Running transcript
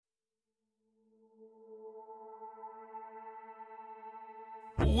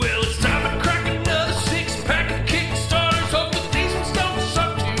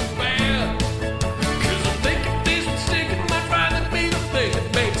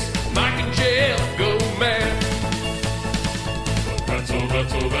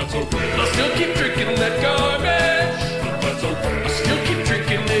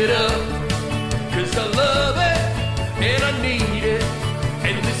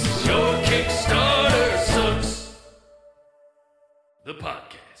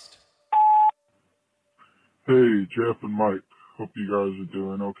Hey, Jeff and Mike. Hope you guys are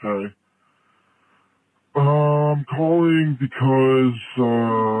doing okay. I'm calling because,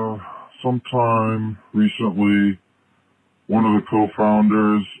 sometime recently, one of the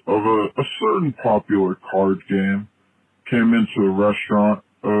co-founders of a certain popular card game came into a restaurant,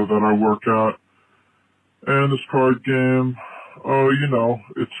 that I work at. And this card game,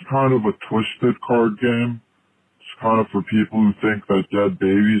 it's kind of a twisted card game. It's kind of for people who think that dead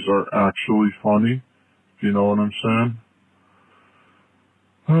babies are actually funny. You know what I'm saying?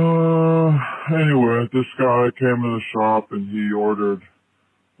 Anyway, this guy came to the shop and he ordered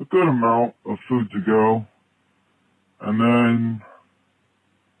a good amount of food to go. And then,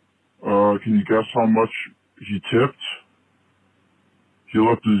 can you guess how much he tipped? He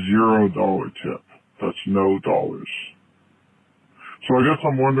left a $0 tip. That's no dollars. So I guess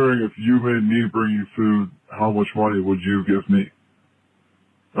I'm wondering, if you made me bring you food, how much money would you give me?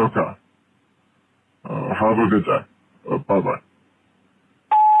 Okay. Have a good day. Bye-bye.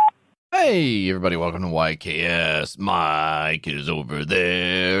 Hey, everybody, welcome to YKS. Mike is over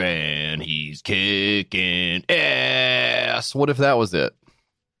there, and he's kicking ass. What if that was it?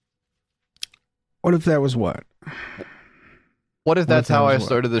 What if that was what? What if that's how I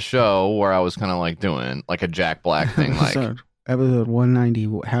started the show, where I was kind of like doing like a Jack Black thing? Like episode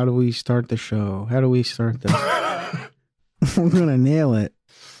 190. How do we start the show? How do we start this? We're going to nail it.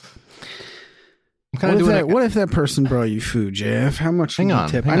 What if that person brought you food, Jeff? How much would you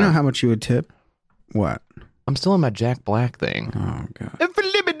tip? I know how much you would tip. What? I'm still in my Jack Black thing. Oh, God.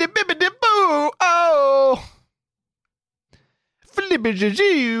 Oh.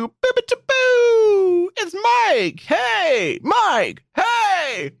 It's Mike. Hey, Mike.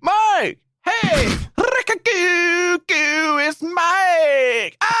 Hey, Mike. Hey. It's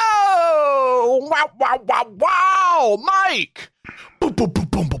Mike. Oh. Wow. Mike.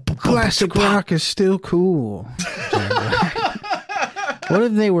 Classic rock is still cool. What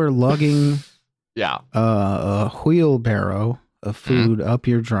if they were lugging a wheelbarrow of food up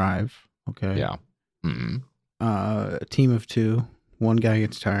your drive? Okay. Yeah. Mm-hmm. A team of two. One guy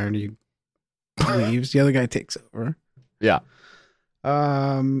gets tired, he leaves. The other guy takes over. Yeah.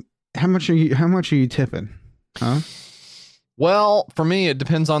 How much are you tipping? Huh? Well, for me, it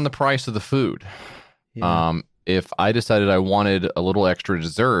depends on the price of the food. Yeah. If I decided I wanted a little extra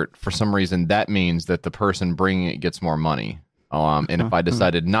dessert, for some reason, that means that the person bringing it gets more money. And if I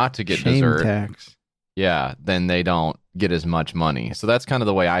decided not to get dessert, tax. Yeah, then they don't get as much money. So that's kind of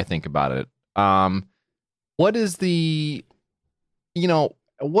the way I think about it. What is the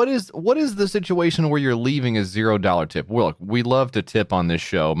situation where you're leaving a $0 tip? Well, look, we love to tip on this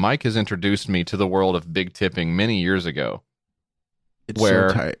show. Mike has introduced me to the world of big tipping many years ago. It's so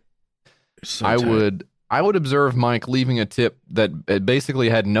tight. I would observe Mike leaving a tip that it basically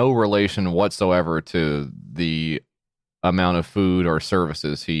had no relation whatsoever to the amount of food or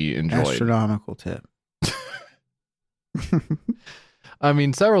services he enjoyed. Astronomical tip. I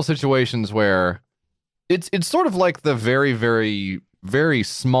mean, several situations where it's sort of like the very, very, very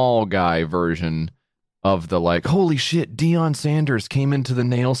small guy version of the like, holy shit, Deion Sanders came into the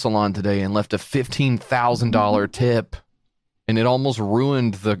nail salon today and left a $15,000 tip. And it almost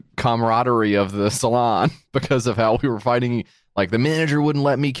ruined the camaraderie of the salon because of how we were fighting. Like, the manager wouldn't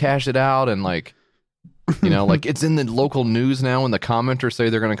let me cash it out. And like, like it's in the local news now and the commenters say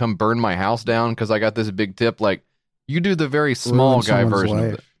they're going to come burn my house down because I got this big tip. Like, you do the very small guy version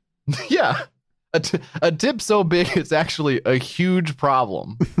of it. Yeah. A tip so big, it's actually a huge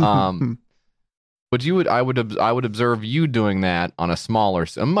problem. But I would observe you doing that on a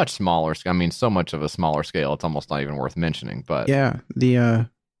much smaller. I mean, so much of a smaller scale, it's almost not even worth mentioning. But yeah,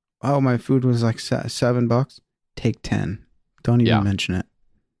 my food was like $7. Take 10. Don't even mention it.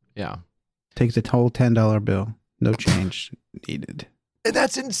 Yeah, take the whole $10 bill. No change needed.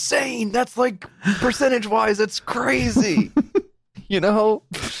 That's insane. That's like percentage wise, that's crazy.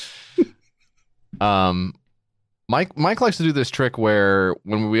 Mike likes to do this trick where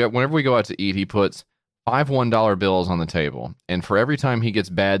whenever we go out to eat, he puts 5 $1 bills on the table, and for every time he gets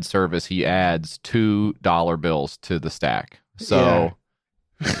bad service, he adds $2 bills to the stack. So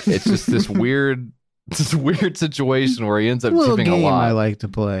it's just this weird situation where he ends up tipping a lot. I like to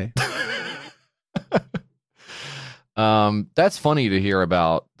play. That's funny to hear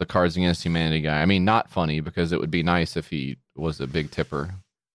about the Cards Against Humanity guy. I mean, not funny because it would be nice if he was a big tipper.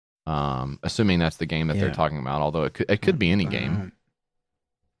 Assuming that's the game that they're talking about, although it could be any game.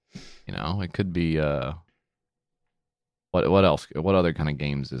 It could be what else? What other kind of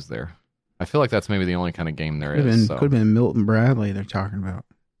games is there? I feel like that's maybe the only kind of game there is. Could have been Milton Bradley they're talking about.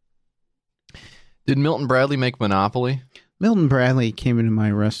 Did Milton Bradley make Monopoly? Milton Bradley came into my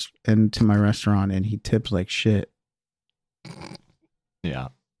restaurant and he tipped like shit. Yeah.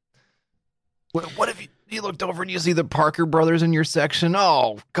 What if you looked over and you see the Parker brothers in your section?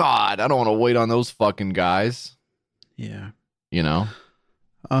 Oh God, I don't want to wait on those fucking guys. Yeah. You know.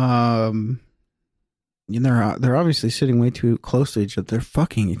 They're obviously sitting way too close to each other. They're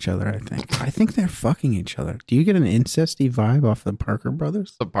fucking each other, I think. I think they're fucking each other. Do you get an incesty vibe off the Parker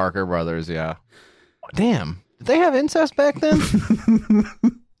brothers? The Parker brothers, yeah. Damn. Did they have incest back then?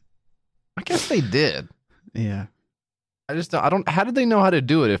 I guess they did. Yeah. I don't how did they know how to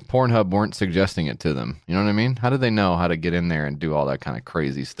do it if Pornhub weren't suggesting it to them? You know what I mean? How did they know how to get in there and do all that kind of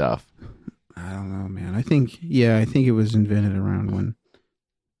crazy stuff? I don't know, man. I think it was invented around when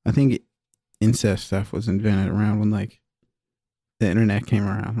incest stuff was invented around when like the internet came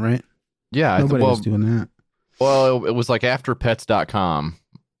around, right? Yeah, nobody was doing that. Well, it was like after pets.com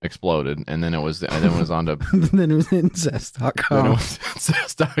exploded, and then it was on to then it was incest.com. Then it was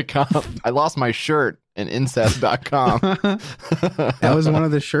incest.com. I lost my shirt in incest.com. That was one of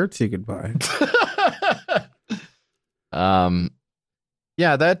the shirts you could buy.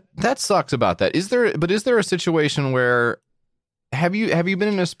 Yeah, that sucks about that. Is there a situation where have you been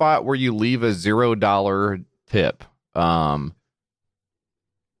in a spot where you leave a $0 tip? I'm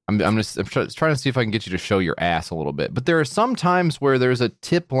trying to see if I can get you to show your ass a little bit. But there are some times where there's a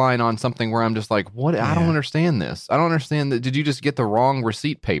tip line on something where I'm just like, what? Yeah. I don't understand this. I don't understand that. Did you just get the wrong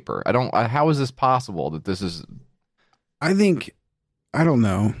receipt paper? How is this possible that this is? I don't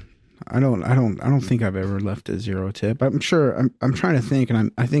know. I don't think I've ever left a 0 tip. I'm sure. I'm trying to think,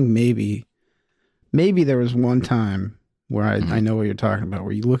 and I think maybe there was one time where I know what you're talking about,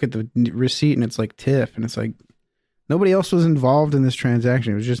 where you look at the receipt and it's like tip, and it's like nobody else was involved in this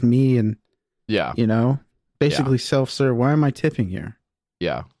transaction. It was just me and basically self-serve. Why am I tipping here?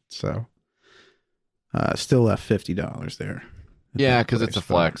 Yeah. So, still left $50 there. Yeah, because it's a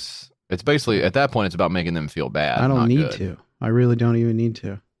flex. It's basically at that point it's about making them feel bad. I don't need to. I really don't even need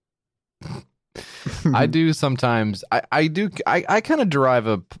to. I do sometimes. I kind of derive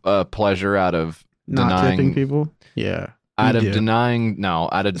a pleasure out of not tipping people. Yeah. Out of denying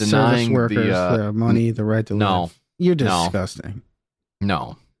service workers, the money, the right to live. No, you're disgusting.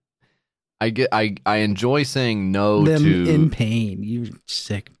 No, I enjoy saying no them to in pain. You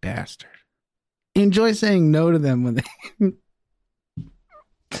sick bastard. Enjoy saying no to them when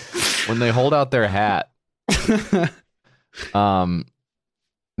they hold out their hat. When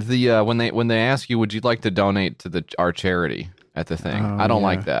they ask you, would you like to donate to our charity at the thing? I don't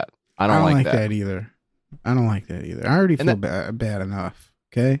like that. I don't like that either. I don't like that either. I already feel bad enough.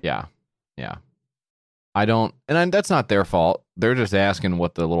 Okay. Yeah. I don't, and that's not their fault. They're just asking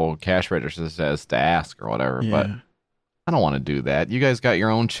what the little cash register says to ask or whatever. Yeah. But I don't want to do that. You guys got your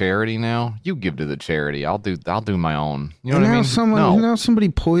own charity now. You give to the charity. I'll do my own. You know what I mean? Now somebody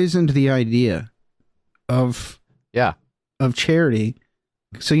poisoned the idea of charity.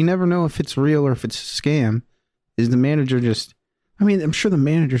 So you never know if it's real or if it's a scam. Is the manager just? I mean, I'm sure the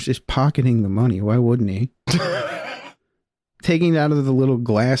manager's just pocketing the money. Why wouldn't he? Taking it out of the little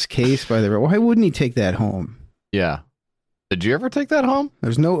glass case by the. Why wouldn't he take that home? Yeah. Did you ever take that home?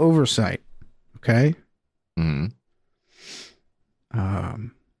 There's no oversight. Okay. Hmm.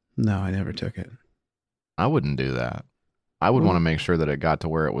 No, I never took it. I wouldn't do that. I would want to make sure that it got to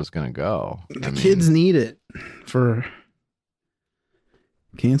where it was going to go. The kids need it for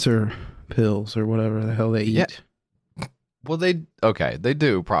cancer pills or whatever the hell they eat. Yeah. Well, they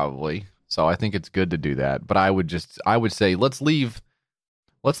do probably. So I think it's good to do that. But I would say let's leave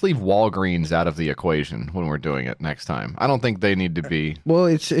Walgreens out of the equation when we're doing it next time. I don't think they need to be. Well,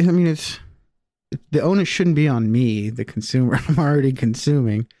 it's the onus shouldn't be on me, the consumer. I'm already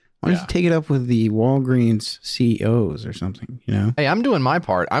consuming. Why don't you take it up with the Walgreens CEOs or something, you know? Hey, I'm doing my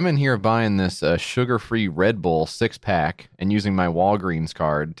part. I'm in here buying this sugar-free Red Bull 6-pack and using my Walgreens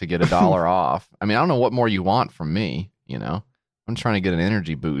card to get $1 off. I mean, I don't know what more you want from me, you know? I'm trying to get an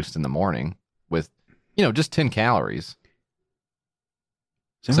energy boost in the morning with, just 10 calories.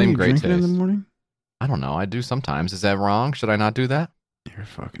 Same great taste. In the morning? I don't know. I do sometimes. Is that wrong? Should I not do that? You're a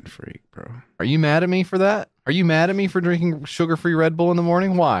fucking freak, bro. Are you mad at me for that? Are you mad at me for drinking sugar-free Red Bull in the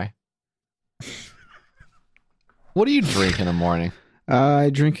morning? Why? What do you drink in the morning?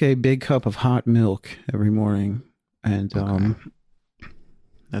 I drink a big cup of hot milk every morning, and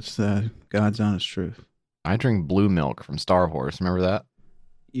that's the God's honest truth. I drink blue milk from Star Wars. Remember that?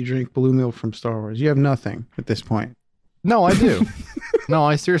 You drink blue milk from Star Wars. You have nothing at this point. No, I do. No,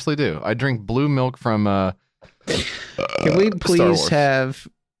 I seriously do. I drink blue milk from Can we please have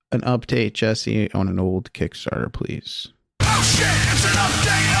an update, Jesse, on an old Kickstarter, please? Oh shit, it's an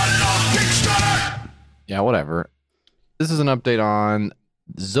update on an old Kickstarter! Yeah, whatever. This is an update on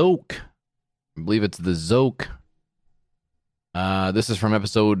Zoke. I believe it's the Zoke. This is from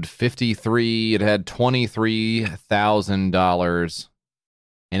episode 53. It had $23,000,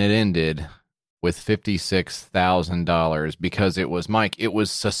 and it ended with $56,000 because it was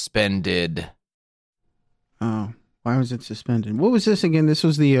suspended. Oh, why was it suspended? What was this again? This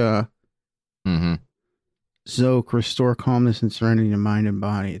was the Zoke, restore calmness and serenity to mind and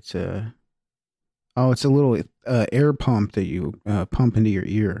body. It's a little air pump that you pump into your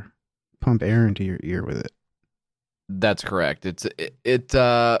ear, pump air into your ear with it. That's correct. Let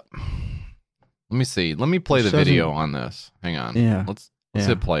me see. Let me play the video on this. Hang on. Yeah. Let's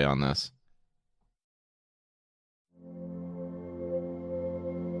hit play on this.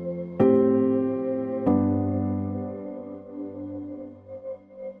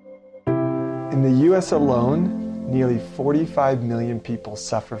 In the U.S. alone, nearly 45 million people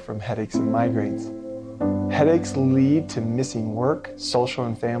suffer from headaches and migraines. Headaches lead to missing work, social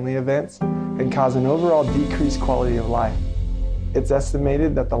and family events, and cause an overall decreased quality of life. It's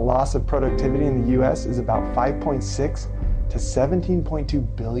estimated that the loss of productivity in the U.S. is about $5.6 to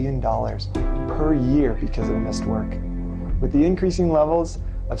 $17.2 billion per year because of missed work. With the increasing levels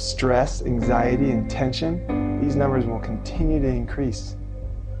of stress, anxiety, and tension, these numbers will continue to increase.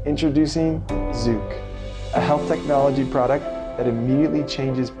 Introducing Zook, a health technology product that immediately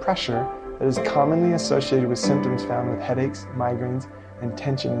changes pressure that is commonly associated with symptoms found with headaches, migraines, and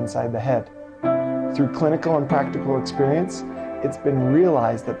tension inside the head. Through clinical and practical experience, it's been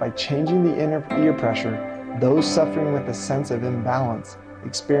realized that by changing the inner ear pressure, those suffering with a sense of imbalance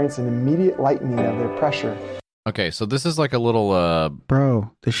experience an immediate lightening of their pressure. Okay, so this is like a little Bro,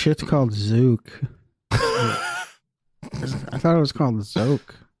 the shit's called Zook. I thought it was called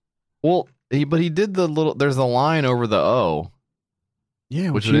Zoke. Well, he did the little. There's a line over the O. Yeah,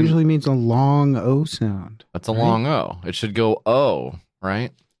 which usually means a long O sound. That's a long O. It should go O,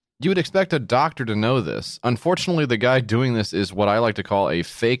 right? You would expect a doctor to know this. Unfortunately, the guy doing this is what I like to call a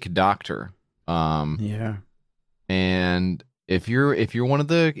fake doctor. Yeah. And if you're one of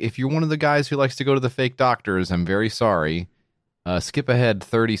the guys who likes to go to the fake doctors, I'm very sorry. Skip ahead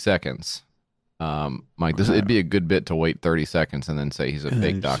 30 seconds. Mike, it'd be a good bit to wait 30 seconds and then say he's a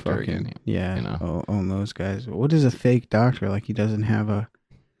fake doctor again. Yeah, you know? Own those guys. What is a fake doctor? Like he doesn't have a...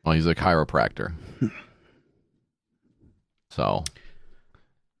 Well, he's a chiropractor. So...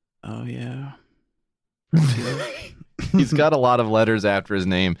 Oh, yeah. He's got a lot of letters after his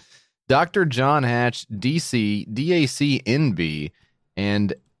name. Dr. John Hatch, DC, DAC NB,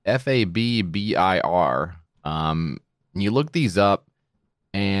 and FABBIR. You look these up,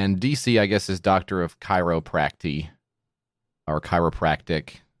 and DC, I guess, is Doctor of Chiropractic, or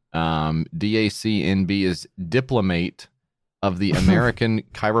Chiropractic. DAC NB is Diplomate of the American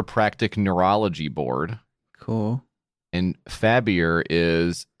Chiropractic Neurology Board. Cool. And Fabier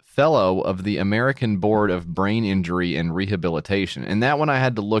is Fellow of the American Board of Brain Injury and Rehabilitation. And that one I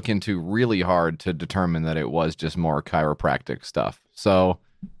had to look into really hard to determine that it was just more chiropractic stuff. So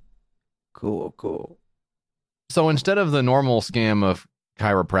cool. So instead of the normal scam of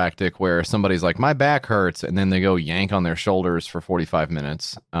chiropractic where somebody's like, my back hurts, and then they go yank on their shoulders for 45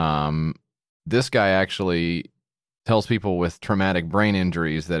 minutes, this guy actually tells people with traumatic brain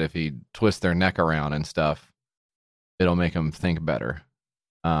injuries that if he twists their neck around and stuff, it'll make them think better.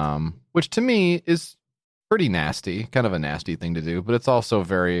 Which to me is pretty nasty, kind of a nasty thing to do, but it's also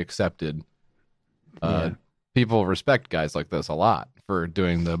very accepted. People respect guys like this a lot for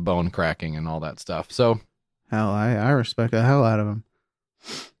doing the bone cracking and all that stuff. So, hell, I respect the hell out of him.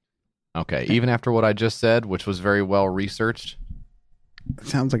 Okay, even after what I just said, which was very well researched.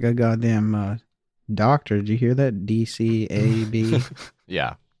 Sounds like a goddamn doctor. Did you hear that? DCAB.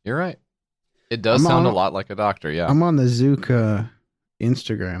 Yeah, you're right. It does sound a lot like a doctor. Yeah, I'm on the Zook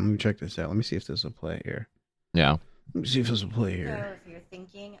Instagram. Let me check this out. Let me see if this will play here. Yeah. Let me see if this will play here. So if you're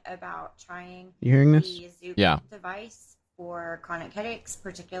thinking about trying you hearing this? The Zook device for chronic headaches,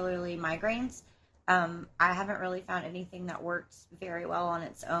 particularly migraines, I haven't really found anything that works very well on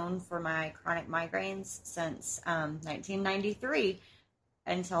its own for my chronic migraines since 1993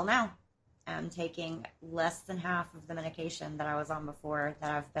 until now. I'm taking less than half of the medication that I was on before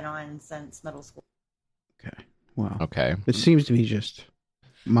that I've been on since middle school. Okay. Wow. Okay. It seems to be just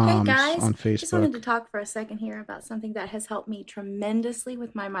moms on Facebook. Just wanted to talk for a second here about something that has helped me tremendously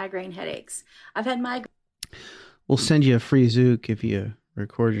with my migraine headaches. I've had migraine. We'll send you a free Zook if you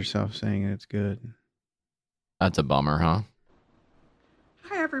record yourself saying it's good. That's a bummer, huh?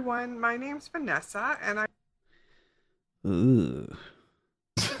 Hi, everyone. My name's Vanessa, and I... Ooh.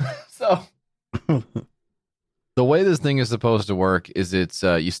 So, the way this thing is supposed to work is it's,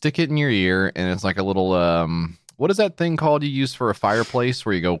 you stick it in your ear, and it's like a little what is that thing called you use for a fireplace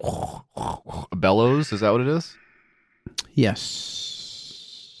where you go bellows? Is that what it is?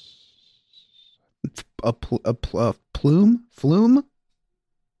 Yes. A plume? Flume?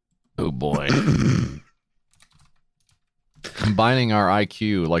 Oh boy. Combining our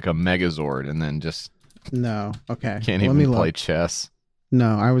IQ like a Megazord and then just No. Okay. can't Let me even play look. chess.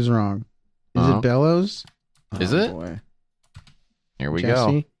 No, I was wrong. Is Uh-huh. it bellows? Is Oh, it? Boy. Here we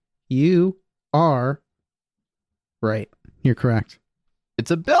Jesse, go. you are right. You're correct.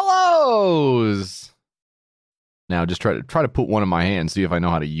 It's a bellows. Now just try to put one in my hand, see if I know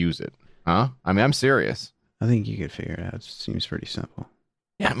how to use it. Huh? I mean, I'm serious. I think you could figure it out. It seems pretty simple.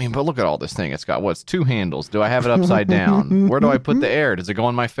 Yeah, I mean, but look at all this thing. It's got what's 2 handles. Do I have it upside down? Where do I put the air? Does it go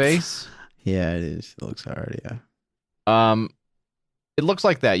on my face? Yeah, it is. It looks hard. Yeah. It looks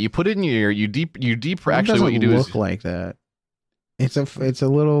like that. You put it in your ear. You deep. It Actually, what you do look is like that. It's a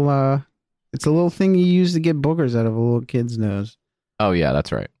little thing you use to get boogers out of a little kid's nose. Oh yeah,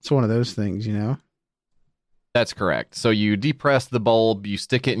 that's right. It's one of those things, you know. That's correct. So you depress the bulb, you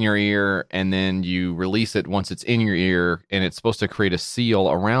stick it in your ear, and then you release it once it's in your ear, and it's supposed to create a seal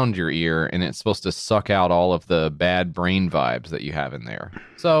around your ear, and it's supposed to suck out all of the bad brain vibes that you have in there.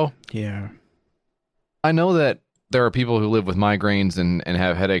 So Yeah. I know that there are people who live with migraines and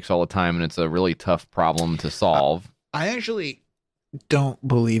have headaches all the time, and it's a really tough problem to solve. I actually don't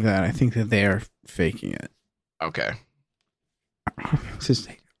believe that. I think that they are faking it. Okay.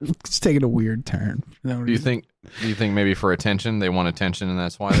 It's taking a weird turn. Do you think maybe for attention, they want attention, and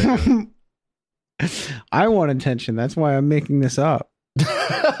that's why they do it? I want attention. That's why I'm making this up.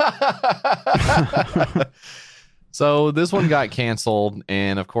 So this one got canceled,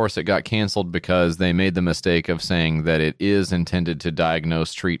 and of course it got canceled because they made the mistake of saying that it is intended to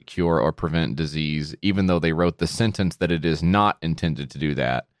diagnose, treat, cure, or prevent disease, even though they wrote the sentence that it is not intended to do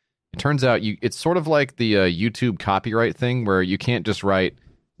that. It turns out it's sort of like the YouTube copyright thing where you can't just write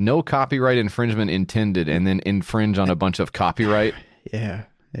no copyright infringement intended and then infringe on a bunch of copyright. Yeah,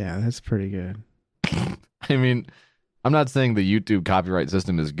 that's pretty good. I mean, I'm not saying the YouTube copyright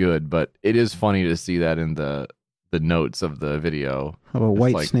system is good, but it is funny to see that in the notes of the video. Of a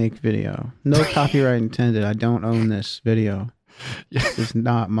white snake video. No copyright intended. I don't own this video. This is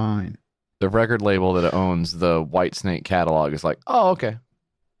not mine. The record label that owns the White Snake catalog is like, oh, okay.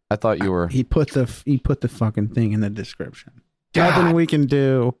 I thought you were. He put the fucking thing in the description. God. Nothing we can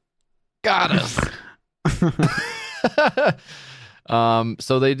do. Got us.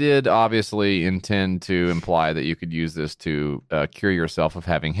 So they did obviously intend to imply that you could use this to cure yourself of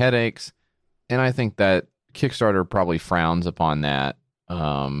having headaches, and I think that Kickstarter probably frowns upon that,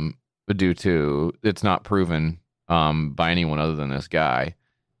 due to it's not proven by anyone other than this guy.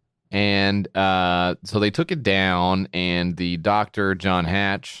 And so they took it down, and the doctor, John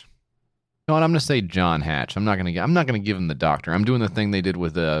Hatch. You know what? I'm going to say John Hatch. I'm not going to give him the doctor. I'm doing the thing they did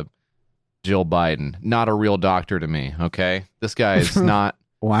with Jill Biden. Not a real doctor to me, okay? This guy is not.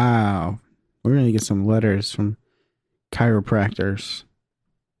 Wow. We're going to get some letters from chiropractors.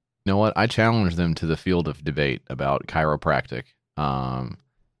 You know what? I challenge them to the field of debate about chiropractic. And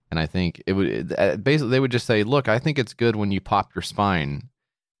I think it would basically they would just say, "Look, I think it's good when you pop your spine."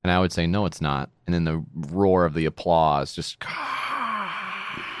 And I would say, "No, it's not." And then the roar of the applause just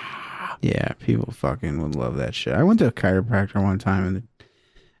Yeah, people fucking would love that shit. I went to a chiropractor one time, and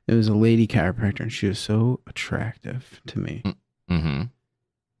it was a lady chiropractor, and she was so attractive to me. Mm-hmm.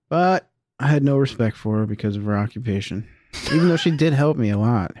 But I had no respect for her because of her occupation. Even though she did help me a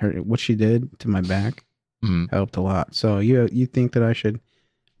lot. What she did to my back helped a lot. So you think that I should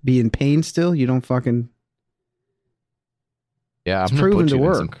be in pain still? You don't fucking... Yeah, it's proven to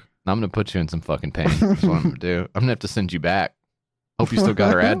work. I'm going to put you in some fucking pain. That's what I'm going to do. I'm going to have to send you back. Hope you still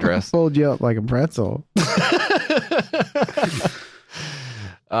got her address. Fold you up like a pretzel.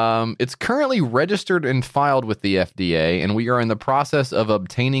 It's currently registered and filed with the FDA, and we are in the process of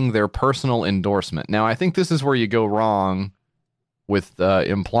obtaining their personal endorsement. Now, I think this is where you go wrong with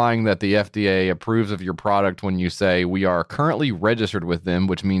implying that the FDA approves of your product when you say we are currently registered with them,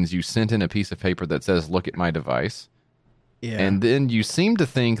 which means you sent in a piece of paper that says, "Look at my device." Yeah. And then you seem to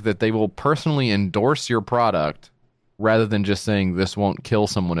think that they will personally endorse your product rather than just saying this won't kill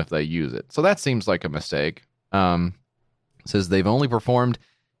someone if they use it. So that seems like a mistake. It says they've only performed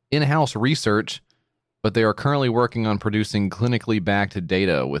in-house research, but they are currently working on producing clinically backed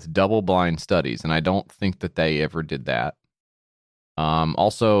data with double-blind studies, and I don't think that they ever did that.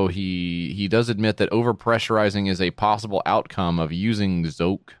 Also, he does admit that overpressurizing is a possible outcome of using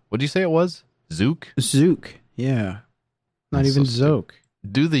Zoke. What did you say it was? Zook? Zook, yeah. Not That's even so Zoke.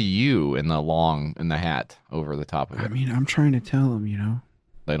 Do the U in the hat over the top of it. I mean, I'm trying to tell them, you know.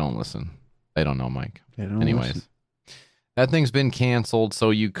 They don't listen. They don't know, Mike. They don't Anyways. listen. That thing's been canceled,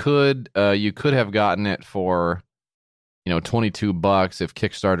 so you could have gotten it for, $22 if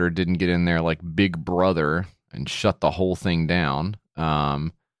Kickstarter didn't get in there like Big Brother and shut the whole thing down.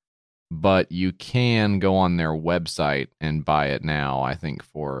 But you can go on their website and buy it now, I think,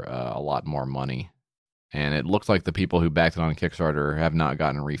 for a lot more money. And it looks like the people who backed it on Kickstarter have not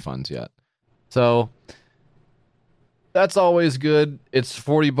gotten refunds yet. So that's always good. It's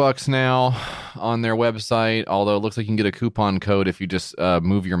 $40 now on their website, although it looks like you can get a coupon code if you just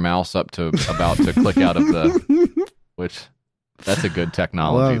move your mouse up to about to click out of the, which that's a good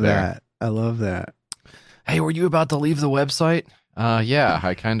technology there. I love that. Hey, were you about to leave the website? Yeah,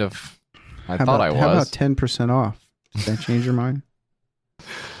 I thought I was. How about 10% off? Does that change your mind?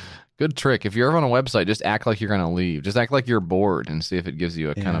 Good trick. If you're ever on a website, just act like you're going to leave. Just act like you're bored and see if it gives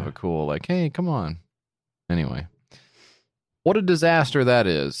you a kind of a cool, like, hey, come on. Anyway. What a disaster that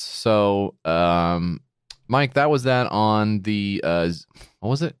is. So, Mike, that was that on the, what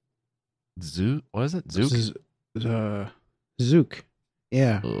was it? Zook? What is it? Zook? Zook.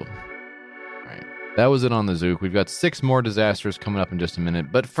 Yeah. Ooh. All right. That was it on the Zook. We've got 6 more disasters coming up in just a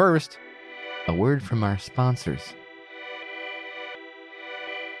minute. But first, a word from our sponsors.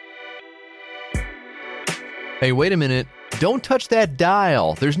 Hey, wait a minute. Don't touch that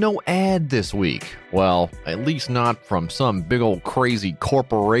dial. There's no ad this week. Well, at least not from some big old crazy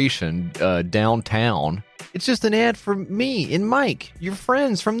corporation downtown. It's just an ad for me and Mike, your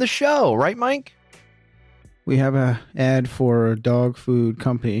friends from the show, right, Mike? We have a ad for a dog food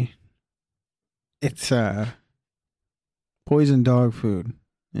company. It's Poison Dog Food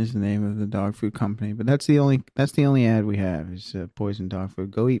is the name of the dog food company, but that's the only ad we have is Poison Dog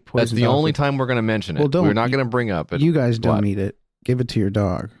Food. Go eat Poison. That's the only time we're going to mention it. We're not going to bring up it. You guys don't eat it. Give it to your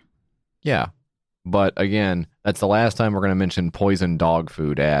dog. Yeah, but again, that's the last time we're going to mention Poison Dog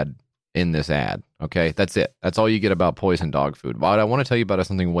Food ad in this ad. Okay, that's it. That's all you get about Poison Dog Food. But I want to tell you about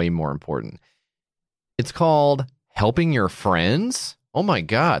something way more important. It's called Helping Your Friends. Oh my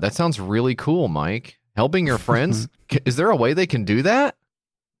God, that sounds really cool, Mike. Helping your friends? Is there a way they can do that?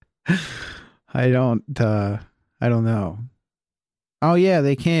 I don't know. Oh yeah,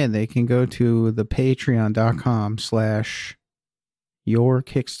 they can. They can go to the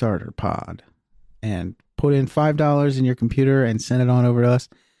patreon.com/yourkickstarterpod and put in $5 in your computer and send it on over to us,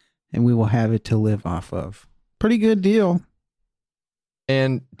 and we will have it to live off of. Pretty good deal.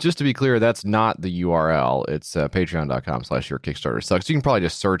 And just to be clear, that's not the URL. It's patreon.com/yourkickstartersucks. You can probably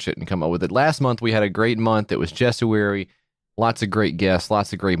just search it and come up with it. Last month, we had a great month. It was Jessuary. Lots of great guests,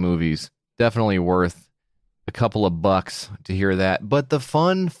 lots of great movies. Definitely worth a couple of bucks to hear that. But the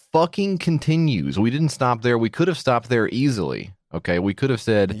fun fucking continues. We didn't stop there. We could have stopped there easily. Okay, we could have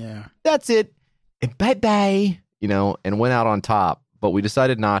said, that's it, and bye-bye, and went out on top. But we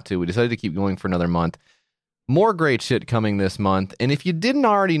decided not to. We decided to keep going for another month. More great shit coming this month. And if you didn't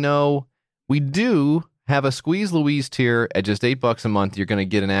already know, we do have a Squeeze Louise tier at just $8 a month. You're going to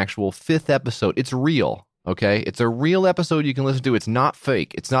get an actual 5th episode. It's real. Okay, it's a real episode you can listen to. It's not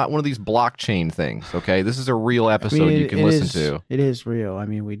fake. It's not one of these blockchain things. Okay, this is a real episode you can listen to. It is real. I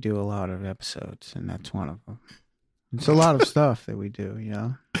mean, we do a lot of episodes, and that's one of them. It's a lot of stuff that we do.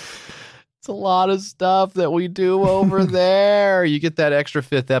 It's a lot of stuff that we do over there. You get that extra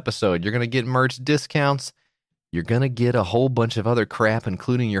 5th episode. You're gonna get merch discounts. You're gonna get a whole bunch of other crap,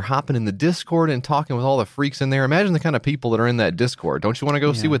 including you're hopping in the Discord and talking with all the freaks in there. Imagine the kind of people that are in that Discord. Don't you want to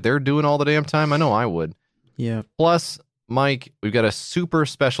go see what they're doing all the damn time? I know I would. Yeah. Plus, Mike, we've got a super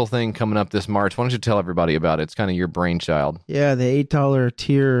special thing coming up this March. Why don't you tell everybody about it? It's kind of your brainchild. Yeah, the $8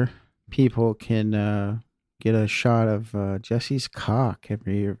 tier people can get a shot of Jesse's cock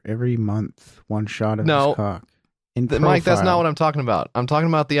every month. One shot of his cock. Mike, that's not what I'm talking about. I'm talking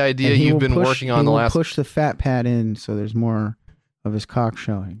about the idea you've been working on the last... push the fat pad in so there's more of his cock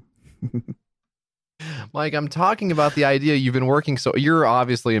showing. Mike, I'm talking about the idea you've been working. So you're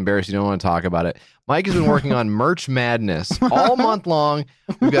obviously embarrassed. You don't want to talk about it. Mike has been working on Merch Madness all month long.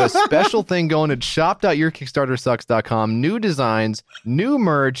 We've got a special thing going at shop.yourkickstartersucks.com. New designs, new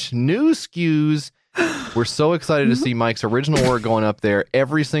merch, new SKUs. We're so excited to see Mike's original work going up there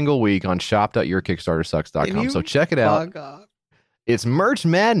every single week on shop.yourkickstartersucks.com. So check it out. It's Merch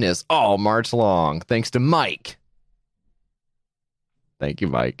Madness all March long. Thanks to Mike. Thank you,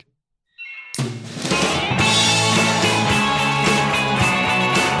 Mike.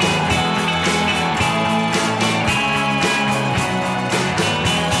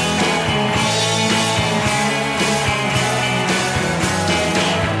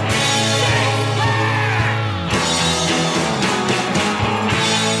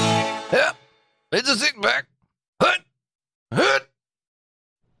 It's a sit back. Hut.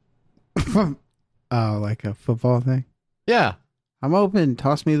 Oh, like a football thing? Yeah. I'm open.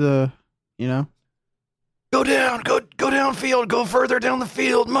 Toss me the, you know. Go downfield, go further down the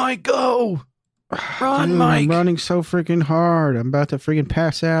field, Mike, go. Run, Dude, Mike. I'm running so freaking hard. I'm about to freaking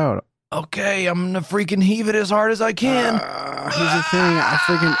pass out. Okay, I'm gonna freaking heave it as hard as I can. Here's the thing.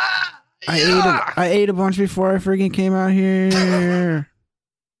 I ate a bunch before I freaking came out here.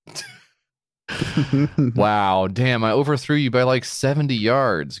 Wow, damn, I overthrew you by like 70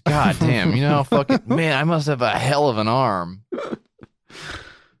 yards. God damn, you know, fucking, man, I must have a hell of an arm.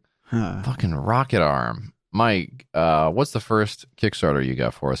 Fucking rocket arm. Mike, what's the first Kickstarter you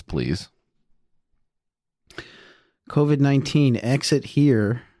got for us, please? COVID-19 exit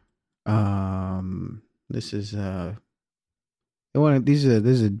here. This is this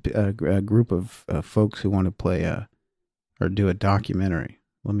is a group of folks who want to play or do a documentary.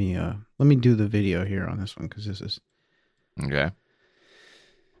 Let me do the video here on this one because this is okay.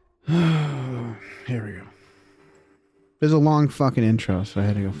 Here we go. There's a long fucking intro, so I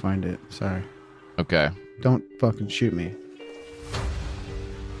had to go find it. Sorry. Okay. Don't fucking shoot me.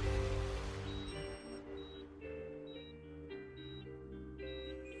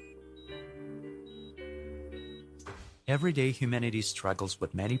 Every day humanity struggles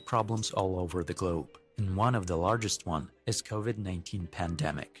with many problems all over the globe, and one of the largest one is COVID-19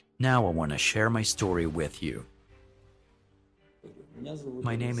 pandemic. Now I want to share my story with you.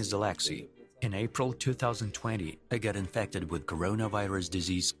 My name is Alexei. In April 2020, I got infected with coronavirus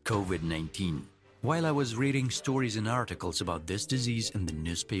disease COVID-19. While I was reading stories and articles about this disease in the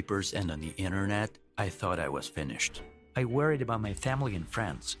newspapers and on the internet, I thought I was finished. I worried about my family and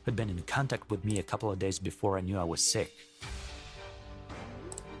friends who had been in contact with me a couple of days before I knew I was sick.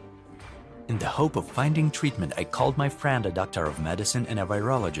 In the hope of finding treatment, I called my friend, a doctor of medicine and a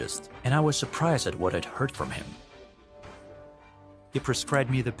virologist, and I was surprised at what I'd heard from him. He prescribed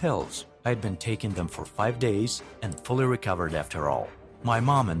me the pills. I had been taking them for 5 days and fully recovered after all. My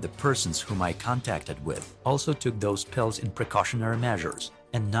mom and the persons whom I contacted with also took those pills in precautionary measures,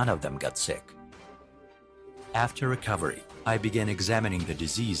 and none of them got sick. After recovery, I began examining the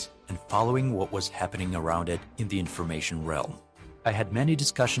disease and following what was happening around it in the information realm. I had many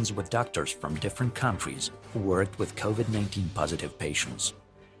discussions with doctors from different countries who worked with COVID-19 positive patients.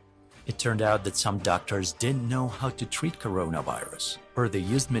 It turned out that some doctors didn't know how to treat coronavirus, or they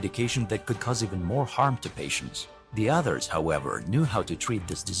used medication that could cause even more harm to patients. The others, however, knew how to treat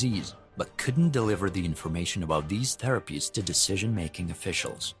this disease, but couldn't deliver the information about these therapies to decision-making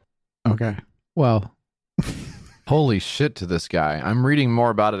officials. Okay. Well, Holy shit to this guy. I'm reading more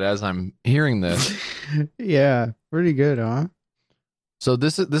about it as I'm hearing this. yeah, pretty good, huh? So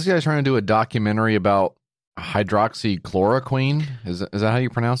this guy's trying to do a documentary about hydroxychloroquine. Is that how you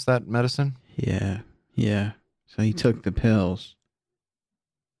pronounce that medicine? Yeah. So he took the pills.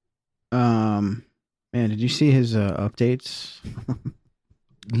 Man, did you see his updates?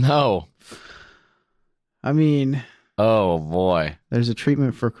 No. I mean, oh boy. There's a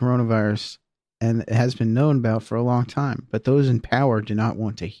treatment for coronavirus, and it has been known about for a long time, but those in power do not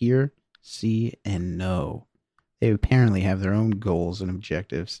want to hear, see, and know. They apparently have their own goals and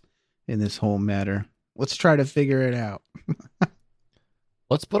objectives in this whole matter. Let's try to figure it out.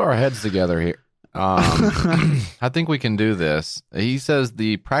 Let's put our heads together here. I think we can do this. He says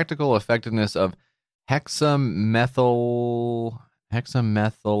the practical effectiveness of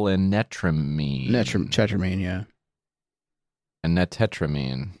hexamethylnetramine. Tetramine, yeah. And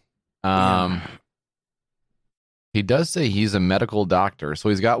netetramine. He does say he's a medical doctor, so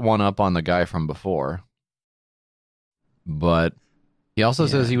he's got one up on the guy from before. But he also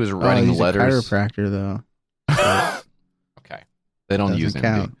says he was writing he's letters. A chiropractor, though. Okay, they don't use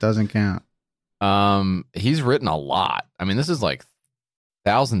him. Doesn't count. He's written a lot. I mean, this is like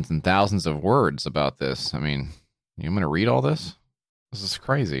thousands and thousands of words about this. I mean, you want to read all this? This is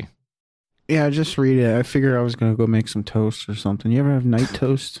crazy. Yeah, just read it. I figured I was gonna go make some toast or something. You ever have night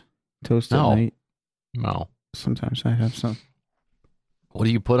toast? Toast at night? No. Sometimes I have some. What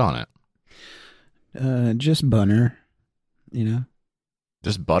do you put on it? Just butter. You know?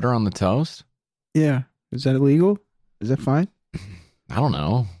 Just butter on the toast? Yeah. Is that illegal? Is that fine? I don't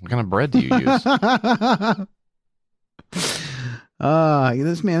know. What kind of bread do you use? This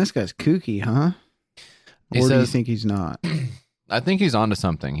guy's kooky, huh? Or do you think he's not? I think he's onto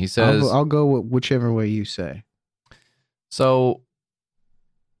something. He says, I'll go with whichever way you say. So,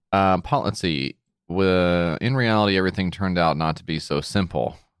 let's see. In reality, everything turned out not to be so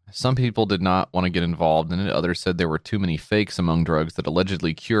simple. Some people did not want to get involved in it. Others said there were too many fakes among drugs that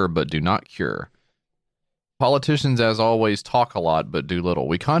allegedly cure but do not cure. Politicians, as always, talk a lot but do little.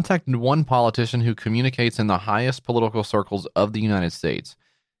 We contacted one politician who communicates in the highest political circles of the United States,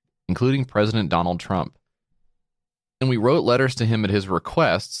 including President Donald Trump. And we wrote letters to him at his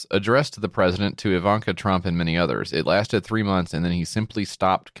requests, addressed to the president, to Ivanka Trump, and many others. It lasted 3 months, and then he simply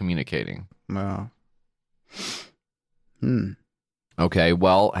stopped communicating. Wow. Okay,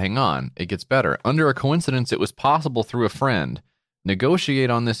 well, hang on. It gets better. Under a coincidence, it was possible through a friend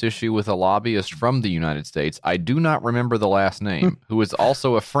negotiate on this issue with a lobbyist from the United States. I do not remember the last name, who is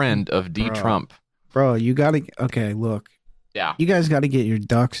also a friend of D. Trump. Bro, you got to... Okay, look. Yeah. You guys got to get your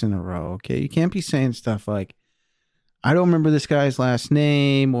ducks in a row, okay? You can't be saying stuff like, I don't remember this guy's last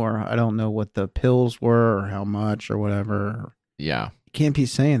name, or I don't know what the pills were, or how much, or whatever. Yeah. You can't be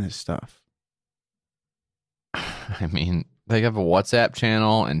saying this stuff. I mean, they have a WhatsApp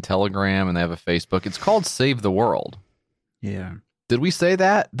channel and Telegram, and they have a Facebook. It's called Save the World. Yeah. Did we say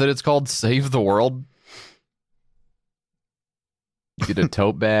that it's called Save the World? You get a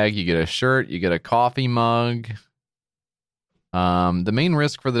tote bag, you get a shirt, you get a coffee mug. The main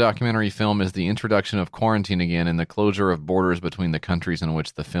risk for the documentary film is the introduction of quarantine again and the closure of borders between the countries in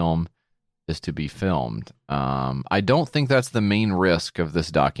which the film is to be filmed. I don't think that's the main risk of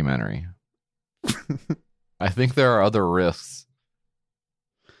this documentary. I think there are other risks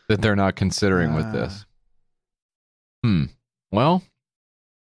that they're not considering with this. Well,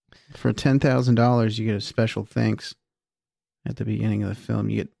 for $10,000, you get a special thanks at the beginning of the film.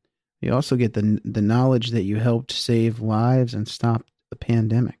 You also get the knowledge that you helped save lives and stop the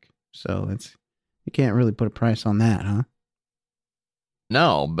pandemic. So you can't really put a price on that, huh?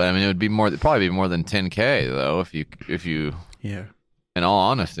 No, but I mean, it'd probably be more than 10K though, if you, yeah. In all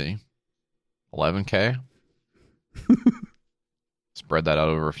honesty, 11K. Spread that out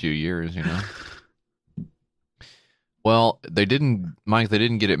over a few years, you know. Well, they didn't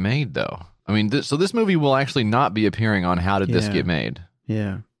get it made though. I mean, so this movie will actually not be appearing on How Did This Get Made?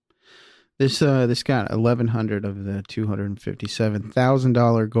 Yeah. This got 1,100 of the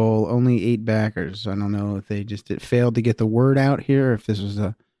 $257,000 goal. Only 8 backers. I don't know if they just failed to get the word out here. If this was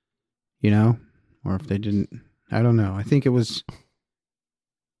or if they didn't. I don't know. I think it was.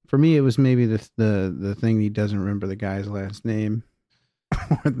 For me, it was maybe the thing he doesn't remember the guy's last name.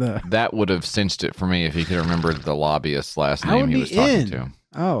 That would have cinched it for me if he could remember the lobbyist's last name he was talking to.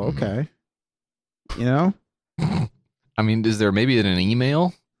 Oh, okay. I mean, is there maybe an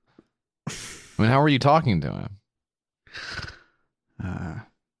email? I mean, how are you talking to him?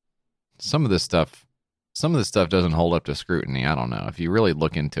 Some of this stuff doesn't hold up to scrutiny. I don't know. If you really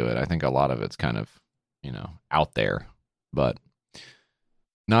look into it, I think a lot of it's kind of, out there. But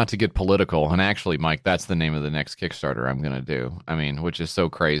not to get political, and actually, Mike, that's the name of the next Kickstarter I'm going to do. I mean, which is so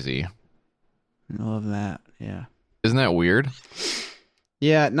crazy. I love that. Yeah. Isn't that weird?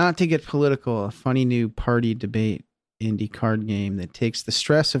 Yeah, not to get political, a funny new party debate indie card game that takes the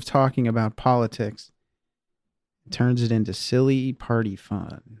stress of talking about politics, turns it into silly party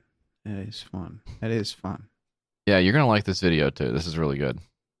fun. That is fun. Yeah, you're going to like this video too. This is really good.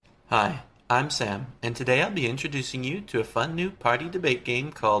 Hi, I'm Sam, and today I'll be introducing you to a fun new party debate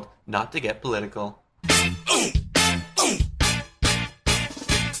game called Not to Get Political.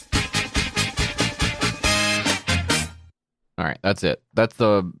 All right, that's it. That's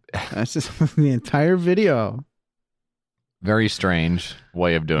just the entire video. Very strange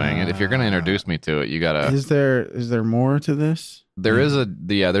way of doing it. If you're going to introduce me to it, you got to... Is there more to this? There's a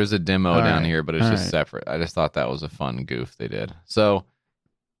demo down here, but it's just separate. I just thought that was a fun goof they did. So,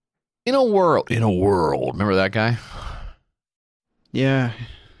 in a world, remember that guy? Yeah.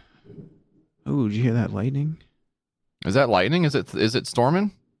 Oh, did you hear that lightning? Is that lightning? Is it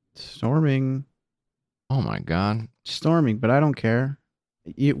storming? Storming. Oh my God. Storming, but I don't care.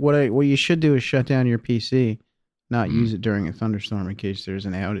 What you should do is shut down your PC. Not use it during a thunderstorm in case there's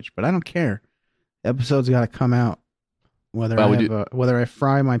an outage, but I don't care. The episode's got to come out whether I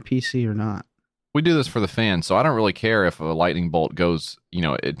fry my PC or not. We do this for the fans, so I don't really care if a lightning bolt goes,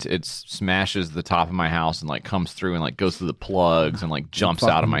 it smashes the top of my house and like comes through and like goes through the plugs and like jumps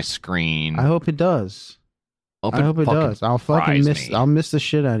out of my screen. I hope it does. I hope it does. I'll miss the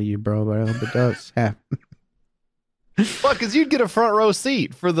shit out of you, bro, but I hope it does happen. Fuck, because you'd get a front row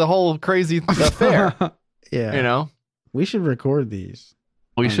seat for the whole crazy affair. Yeah. We should record these.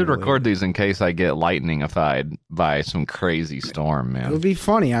 We should record these in case I get lightningified by some crazy storm, man. It would be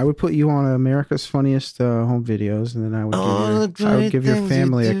funny. I would put you on America's Funniest Home Videos, and then I would give your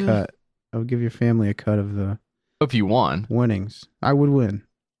family a cut. I would give your family a cut of the... If you won. Winnings. I would win.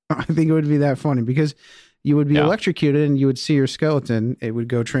 I think it would be that funny, because you would be electrocuted, and you would see your skeleton. It would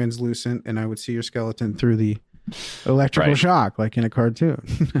go translucent, and I would see your skeleton through the electrical shock, like in a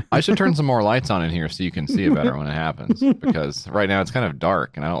cartoon. I should turn some more lights on in here so you can see it better when it happens, because right now it's kind of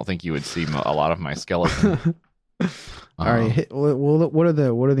dark and I don't think you would see a lot of my skeleton. All right, what are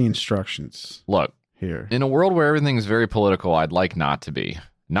the instructions? Look, here. In a world where everything's very political, I'd like not to be.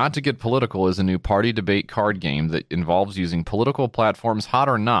 Not to Get Political is a new party debate card game that involves using political platforms, hot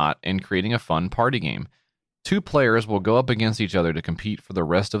or not, and creating a fun party game. 2 players will go up against each other to compete for the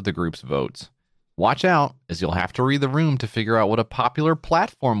rest of the group's votes. Watch out, as you'll have to read the room to figure out what a popular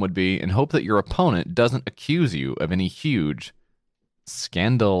platform would be and hope that your opponent doesn't accuse you of any huge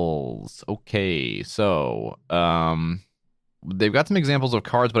scandals. Okay, so they've got some examples of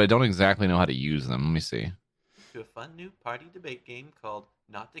cards, but I don't exactly know how to use them. Let me see. To a fun new party debate game called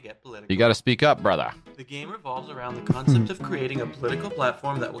Not to Get Political. You got to speak up, brother. The game revolves around the concept of creating a political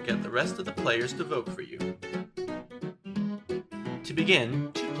platform that will get the rest of the players to vote for you. To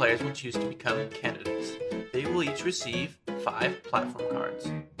begin, 2 players will choose to become candidates. They will each receive 5 platform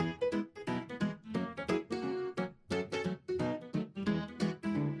cards.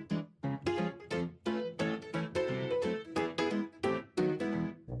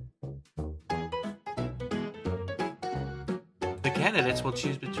 The candidates will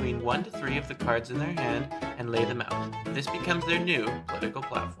choose between 1 to 3 of the cards in their hand and lay them out. This becomes their new political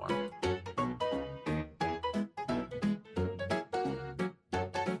platform.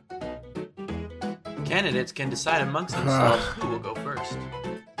 Candidates can decide amongst themselves who will go first.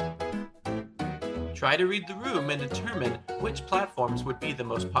 Try to read the room and determine which platforms would be the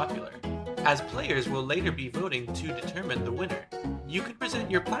most popular, as players will later be voting to determine the winner. You can present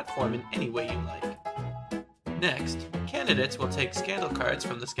your platform in any way you like. Next, candidates will take scandal cards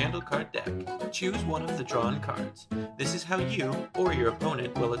from the scandal card deck. Choose one of the drawn cards. This is how you or your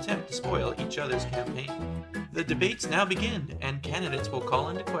opponent will attempt to spoil each other's campaign. The debates now begin, and candidates will call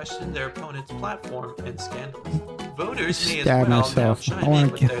into question their opponent's platform and scandals. Voters may as well now chime in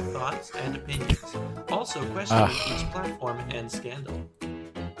with their thoughts and opinions, also questioning each platform and scandal.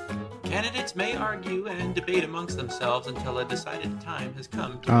 Candidates may argue and debate amongst themselves until a decided time has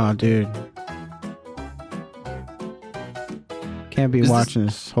come to dude. Can't be watching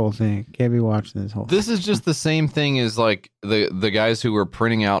this whole thing. Can't be watching this whole thing. This is just the same thing as like the guys who were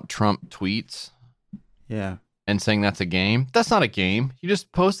printing out Trump tweets. Yeah. And saying that's a game. That's not a game. He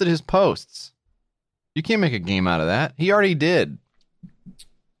just posted his posts. You can't make a game out of that. He already did.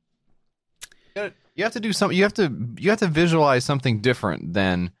 You have to do something. You have to visualize something different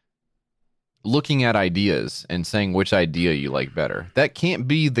than looking at ideas and saying which idea you like better. That can't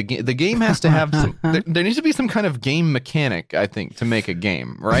be the game. The game has to have some, there needs to be some kind of game mechanic, I think, to make a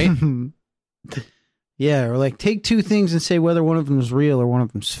game, right? Yeah, or like take 2 things and say whether one of them is real or one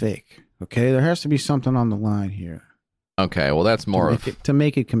of them's fake. Okay, there has to be something on the line here. Okay, well that's more to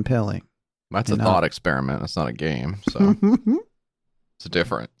make it compelling. That's a thought experiment. That's not a game, so it's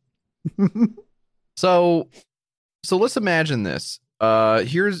different. So let's imagine this.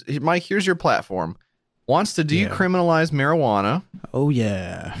 Here's Mike. Here's your platform. Wants to decriminalize marijuana. Oh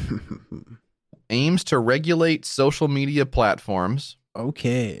yeah. Aims to regulate social media platforms.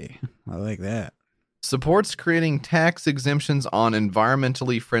 Okay, I like that. Supports creating tax exemptions on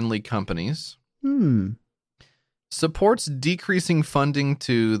environmentally friendly companies. Supports decreasing funding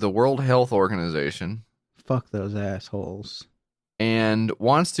to the World Health Organization. Fuck those assholes. And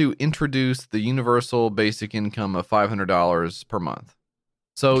wants to introduce the universal basic income of $500 per month.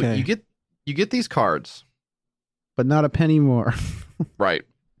 So you get these cards, but not a penny more. Right.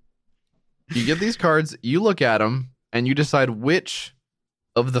 You get these cards, you look at them, and you decide which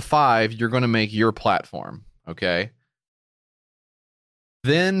of the 5 you're going to make your platform. Okay.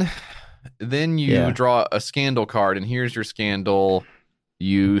 Then you draw a scandal card, and here's your scandal.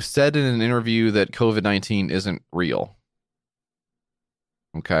 You said in an interview that COVID-19 isn't real.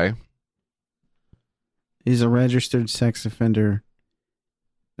 Okay. He's a registered sex offender.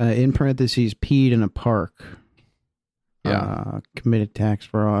 In parentheses, peed in a park. Yeah. Committed tax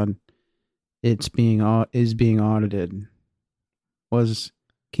fraud. Is being audited. Was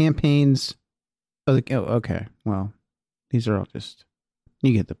campaigns. Okay. Well, these are all just.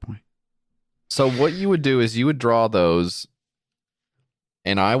 You get the point. So what you would do is you would draw those,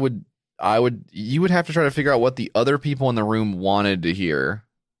 and you would have to try to figure out what the other people in the room wanted to hear,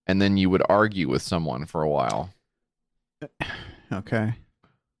 and then you would argue with someone for a while. Okay.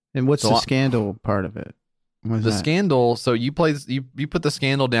 And what's the scandal part of it? Scandal, so you put the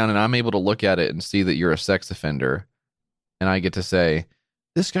scandal down, and I'm able to look at it and see that you're a sex offender, and I get to say,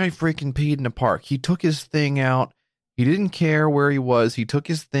 this guy freaking peed in a park. He took his thing out. He didn't care where he was. He took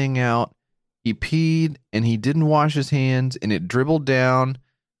his thing out. He peed, and he didn't wash his hands, and it dribbled down.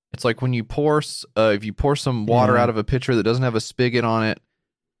 It's like when you if you pour some water out of a pitcher that doesn't have a spigot on it,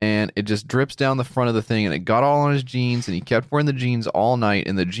 and it just drips down the front of the thing, and it got all on his jeans, and he kept wearing the jeans all night,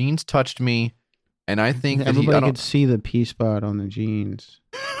 and the jeans touched me, and I think everybody could see the pee spot on the jeans.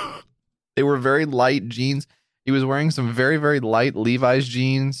 They were very light jeans. He was wearing some very, very light Levi's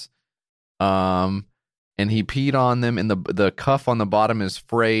jeans. And he peed on them, and the cuff on the bottom is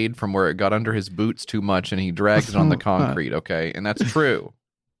frayed from where it got under his boots too much, and he dragged it on the concrete, okay? And that's true.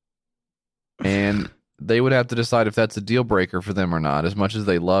 And they would have to decide if that's a deal breaker for them or not, as much as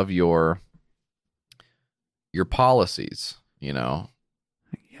they love your policies, you know?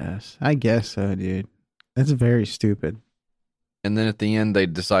 I guess so, dude. That's very stupid. And then at the end, they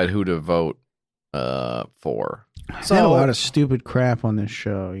decide who to vote for. So had a lot of stupid crap on this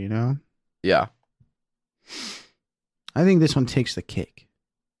show, you know? Yeah. I think this one takes the cake.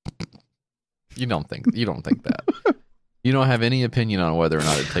 You don't think that. You don't have any opinion on whether or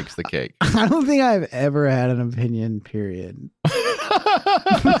not it takes the cake. I don't think I've ever had an opinion, period.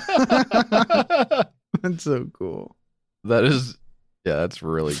 That's so cool. That's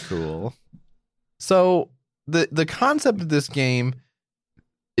really cool. So the concept of this game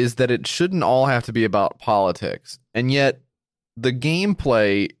is that it shouldn't all have to be about politics. And yet the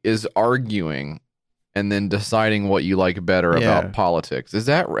gameplay is arguing and then deciding what you like better about politics.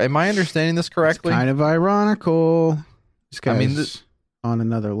 Am I understanding this correctly? It's kind of ironical. This guy's on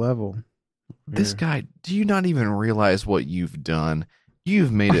another level. This guy, do you not even realize what you've done?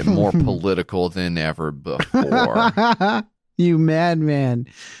 You've made it more political than ever before. You madman.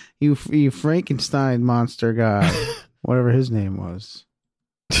 You Frankenstein monster guy. Whatever his name was.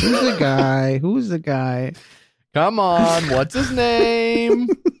 Who's the guy? Come on, what's his name?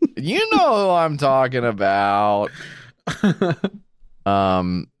 You know who I'm talking about.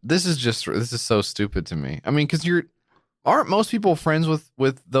 This is so stupid to me. I mean, because aren't most people friends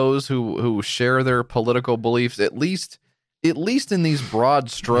with those who share their political beliefs, at least in these broad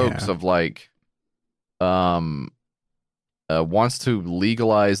strokes of like wants to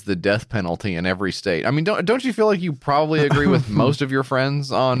legalize the death penalty in every state. I mean, don't you feel like you probably agree with most of your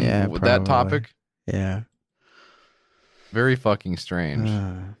friends on that topic? Yeah. Very fucking strange.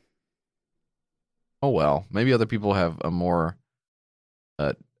 Oh well, maybe other people have a more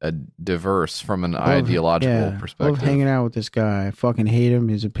a diverse from an ideological perspective. Love hanging out with this guy. I fucking hate him.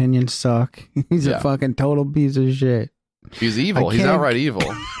 His opinions suck. He's a fucking total piece of shit. He's evil. He's outright evil.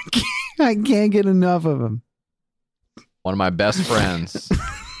 I can't get enough of him. One of my best friends.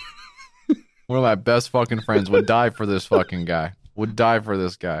 One of my best fucking friends would die for this fucking guy. Would die for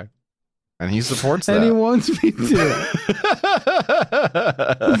this guy. And he supports that. And he wants me to.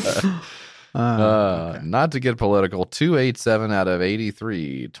 Not to get political, 287 out of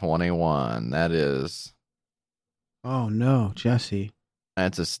 83, 21. That is. Oh no, Jesse.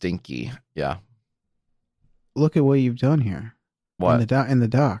 That's a stinky. Yeah. Look at what you've done here. What? In the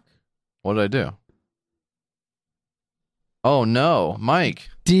dock. What did I do? Oh no, Mike.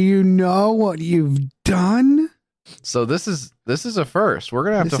 Do you know what you've done? So this is a first. We're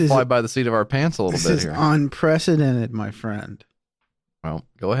gonna have to fly by the seat of our pants a little bit here. This is unprecedented, my friend. Well,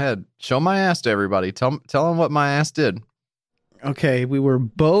 go ahead. Show my ass to everybody. Tell them what my ass did. Okay, we were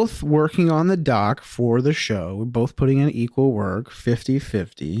both working on the dock for the show. We're both putting in equal work,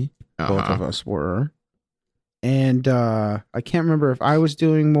 50-50. Both of us were. And I can't remember if I was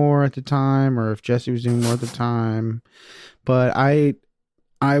doing more at the time or if Jesse was doing more at the time. But I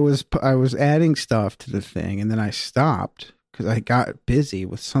was adding stuff to the thing, and then I stopped because I got busy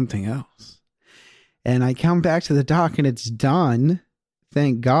with something else. And I come back to the dock, and it's done.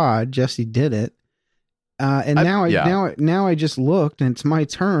 Thank God, Jesse did it. Now I just looked, and it's my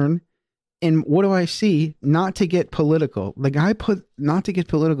turn. And what do I see? Not to get political. The guy put not to get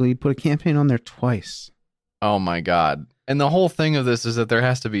political. He put a campaign on there twice. Oh my God! And the whole thing of this is that there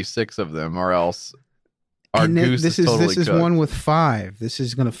has to be 6 of them, or else our goose is totally This is cooked. one with 5. This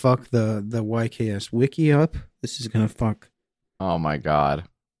is gonna fuck the YKS wiki up. This is gonna fuck. Oh my God!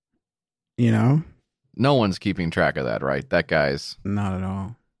 You know, no one's keeping track of that, right? That guy's not at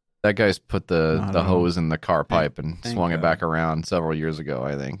all. That guy's put the hose in the car pipe and Thank swung it God. back around several years ago.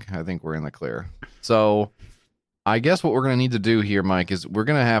 I think we're in the clear. So I guess what we're going to need to do here, Mike, is we're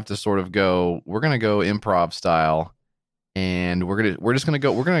going to have to sort of go improv style, and we're going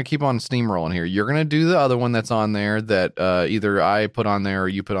to keep on steamrolling here. You're going to do the other one that's on there that either I put on there or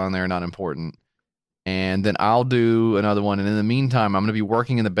you put on there, not important. And then I'll do another one. And in the meantime, I'm going to be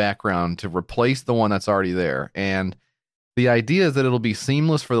working in the background to replace the one that's already there. And the idea is that it'll be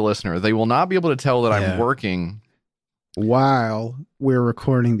seamless for the listener. They will not be able to tell that I'm working while we're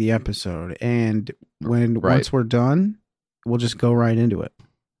recording the episode. And once we're done, we'll just go right into it.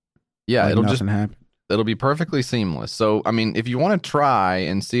 Yeah, like it'll nothing happened. It'll be perfectly seamless. So, I mean, if you want to try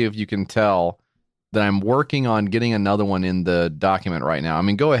and see if you can tell that I'm working on getting another one in the document right now. I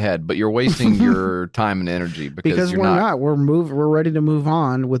mean, go ahead, but you're wasting your time and energy because we're not. We're ready to move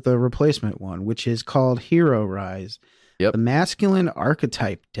on with the replacement one, which is called Hero Rise. Yep. The Masculine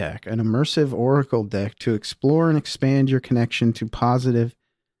Archetype deck, an immersive oracle deck to explore and expand your connection to positive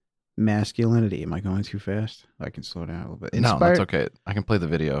masculinity. Am I going too fast? I can slow down a little bit. No, that's okay. I can play the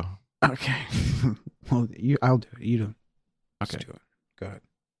video. Okay. Well, I'll do it. You do. Okay. Let's do it. Go ahead.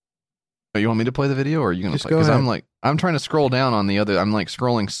 Oh, you want me to play the video, or are you going to play? Because I'm trying to scroll down on the other. I'm like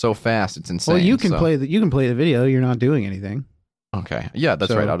scrolling so fast, it's insane. Well, you can play the video. You're not doing anything. Okay. Yeah,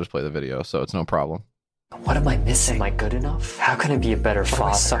 that's right. I'll just play the video, so it's no problem. What am I missing? Am I good enough? How can I be a better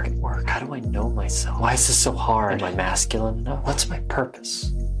father? I suck at work? How do I know myself? Why is this so hard? Am I masculine enough? What's my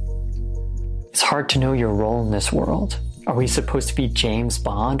purpose? It's hard to know your role in this world. Are we supposed to be James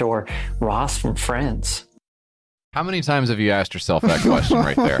Bond or Ross from Friends? How many times have you asked yourself that question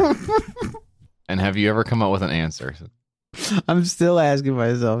right there? And have you ever come up with an answer? I'm still asking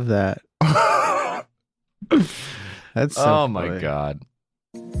myself that. That's so oh funny. my God.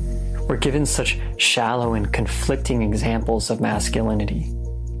 We're given such shallow and conflicting examples of masculinity.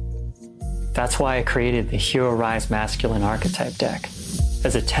 That's why I created the Hero Rise Masculine Archetype deck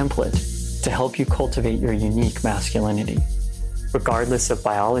as a template to help you cultivate your unique masculinity, regardless of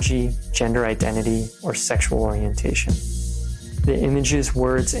biology, gender identity, or sexual orientation. The images,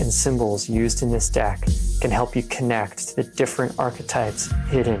 words, and symbols used in this deck can help you connect to the different archetypes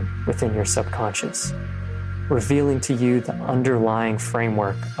hidden within your subconscious, revealing to you the underlying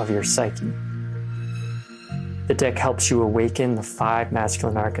framework of your psyche. The deck helps you awaken the 5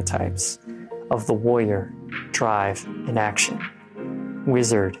 masculine archetypes of the warrior, drive, and action,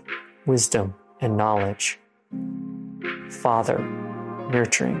 wizard, wisdom, and knowledge, father,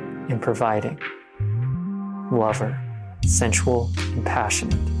 nurturing and providing, lover, sensual and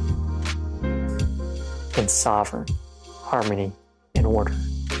passionate, and sovereign, harmony and order.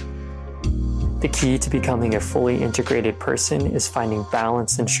 The key to becoming a fully integrated person is finding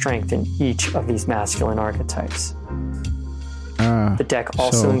balance and strength in each of these masculine archetypes. The deck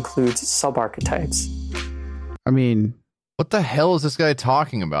also includes sub-archetypes. I mean, what the hell is this guy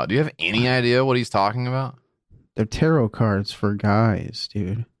talking about? Do you have any idea what he's talking about? They're tarot cards for guys,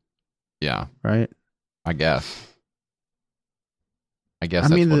 dude. Yeah. Right? I guess that's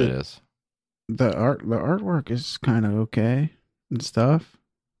what it is. The artwork is kind of okay and stuff.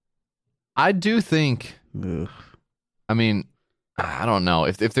 I do think. Ugh. I mean, I don't know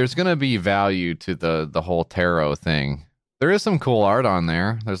if there's gonna be value to the whole tarot thing. There is some cool art on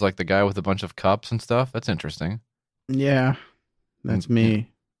there. There's like the guy with a bunch of cups and stuff. That's interesting. Yeah, that's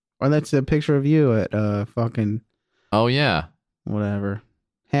me. Or that's a picture of you at fucking. Oh yeah. Whatever.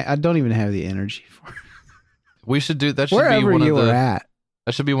 Hey, I don't even have the energy for it. We should do that. Should Wherever be one you of the, were at.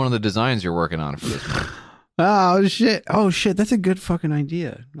 That should be one of the designs you're working on for this month. Oh shit! That's a good fucking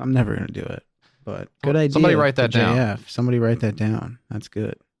idea. I'm never gonna do it, but good idea. Somebody write that down. JF. Somebody write that down. That's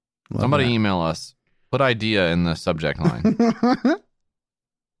good. Love Somebody that. email us. Put idea in the subject line.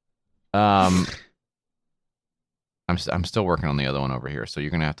 I'm still working on the other one over here, so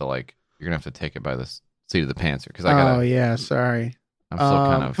you're gonna have to take it by the seat of the pants here because I gotta. Oh yeah, sorry. I'm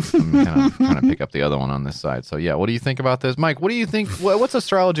still kind of trying to pick up the other one on this side. So yeah, what do you think about this, Mike? What do you think? What's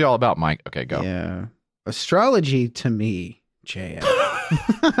astrology all about, Mike? Okay, go. Yeah, astrology to me, JF.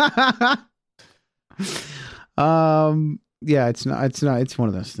 Yeah, it's not. It's one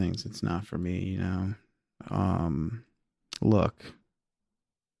of those things. It's not for me, you know. Look,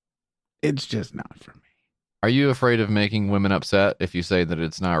 it's just not for me. Are you afraid of making women upset if you say that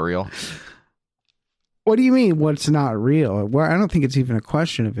it's not real? What do you mean? What's not real? Well, I don't think it's even a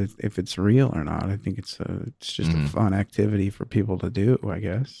question of if it's real or not. I think it's just a fun activity for people to do, I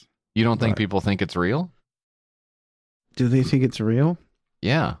guess. You don't think people think it's real? Do they think it's real?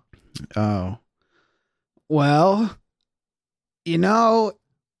 Yeah. Oh. Well, you know,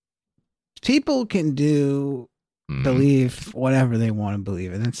 people can believe whatever they want to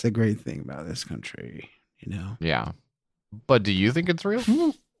believe, and that's the great thing about this country, you know. Yeah. But do you think it's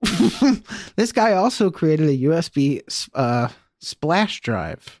real? This guy also created a USB splash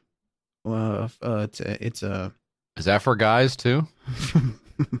drive. It's a. Is that for guys too?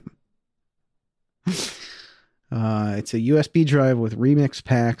 It's a USB drive with remix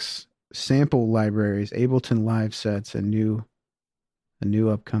packs, sample libraries, Ableton live sets, and a new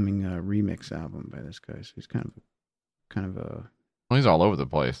upcoming remix album by this guy. So he's kind of a. Well, he's all over the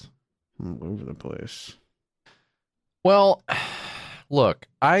place. All over the place. Well, look,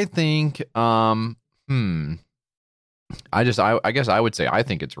 I think, I guess I would say I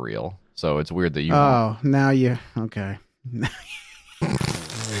think it's real. So it's weird that you. Oh, now you okay.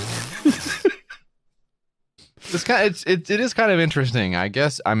 it is kind of interesting. I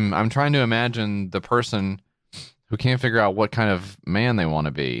guess I'm trying to imagine the person who can't figure out what kind of man they want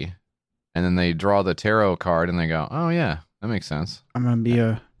to be, and then they draw the tarot card and they go, "Oh yeah, that makes sense. I'm gonna be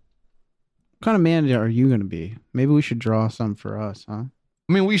a. What kind of man are you gonna be? Maybe we should draw some for us, huh?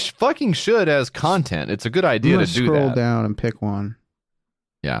 I mean, we fucking should as content. It's a good idea to do scroll that. Down and pick one.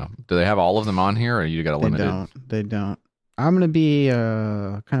 Yeah. Do they have all of them on here, or you got to limit it? They don't. I'm gonna be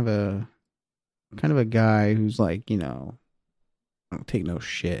kind of a guy who's like, I don't take no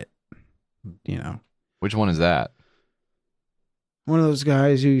shit. Which one is that? One of those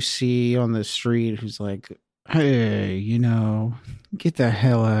guys you see on the street who's like, hey, get the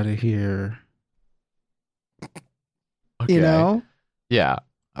hell out of here. Okay. Yeah.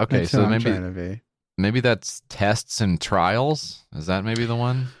 Okay. That's So how I'm trying to be. maybe that's tests and trials. Is that maybe the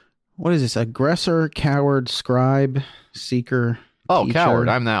one? What is this? Aggressor, coward, scribe, seeker. Oh, teacher. coward.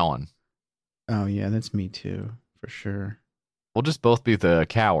 I'm that one. Oh yeah, that's me too, for sure. We'll just both be the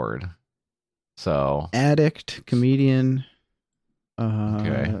coward. So addict, comedian.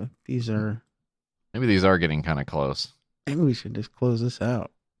 Okay. Maybe these are getting kind of close. Maybe we should just close this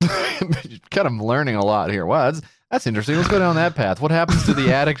out. Kind of learning a lot here. Wow, that's interesting. Let's go down that path. What happens to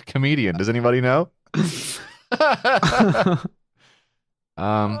the addict comedian? Does anybody know? This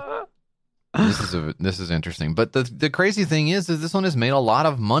is interesting. But the crazy thing is this one has made a lot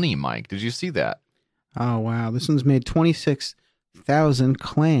of money, Mike. Did you see that? Oh wow, this one's made 26,000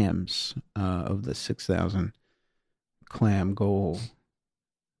 clams of the 6,000 clam goal.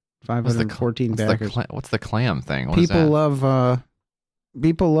 514 backers. What's the clam thing? What people is that? love.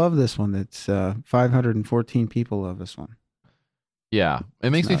 People love this one. It's 514 people love this one. Yeah,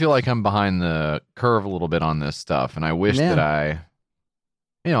 it makes me feel like I'm behind the curve a little bit on this stuff, and I wish that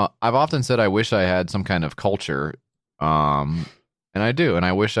I've often said I wish I had some kind of culture, and I do, and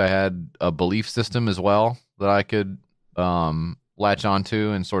I wish I had a belief system as well that I could latch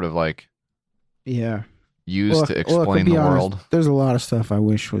onto and sort of like use to explain the world. There's a lot of stuff I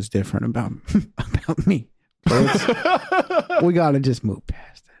wish was different about me. We got to just move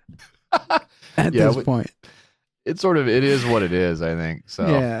past it at this point. It is what it is, I think. So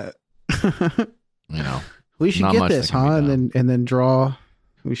yeah, we should get this, huh? And then draw.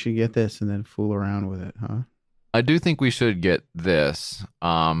 We should get this and then fool around with it, huh? I do think we should get this.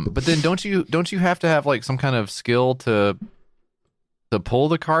 But then don't you have to have like some kind of skill to pull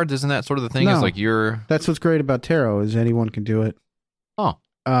the cards? Isn't that sort of the thing? No. Is like that's what's great about tarot is anyone can do it. Oh.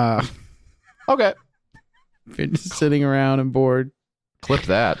 Okay. If you're just sitting around and bored. Clip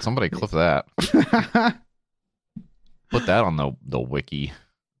that. Somebody clip that. Put that on the wiki.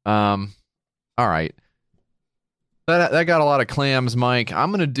 All right. That got a lot of clams, Mike.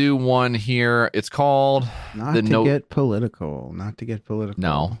 I'm gonna do one here. It's called Not to get political.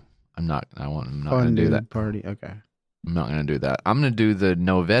 No, I'm not. I'm not gonna do that. Party. Okay. I'm not gonna do that. I'm gonna do the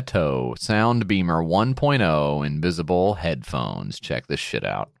Noveto Soundbeamer 1.0 invisible headphones. Check this shit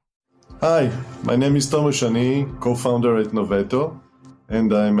out. Hi, my name is Tomo Shani, co-founder at Noveto,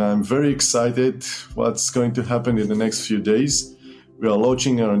 and I'm very excited what's going to happen in the next few days. We are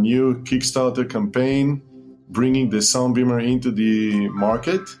launching our new Kickstarter campaign, bringing the Soundbeamer into the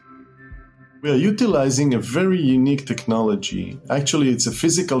market. We are utilizing a very unique technology. Actually, it's a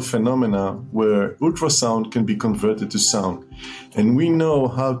physical phenomena where ultrasound can be converted to sound. And we know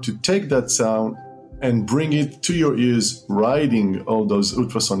how to take that sound and bring it to your ears, riding all those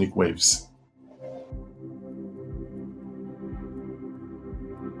ultrasonic waves.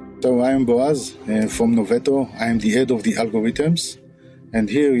 So I am Boaz from Noveto. I am the head of the algorithms, and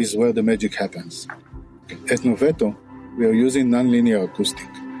here is where the magic happens. At Noveto, we are using nonlinear acoustic.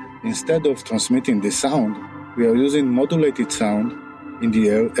 Instead of transmitting the sound, we are using modulated sound in the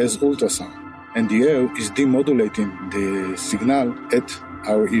air as ultrasound, and the air is demodulating the signal at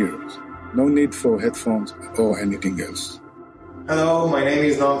our ears. No need for headphones or anything else. Hello, my name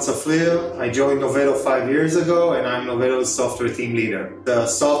is Noam Saflir. I joined Noveto 5 years ago, and I'm Noveto's software team leader. The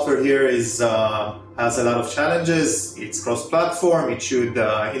software here has a lot of challenges. It's cross-platform. It should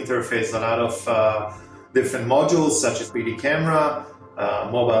interface a lot of different modules, such as 3D camera,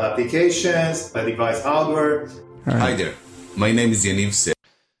 mobile applications, device hardware. Right. Hi there. My name is Yaniv Se.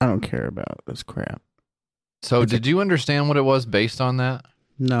 I don't care about this crap. So, did you understand what it was based on that?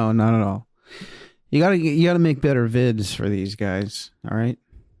 No, not at all. You gotta make better vids for these guys. All right,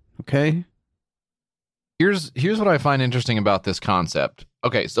 okay. Here's what I find interesting about this concept.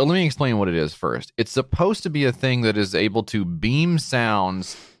 Okay, so let me explain what it is first. It's supposed to be a thing that is able to beam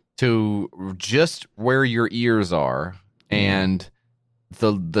sounds to just where your ears are, and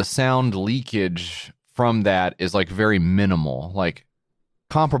the sound leakage from that is like very minimal, like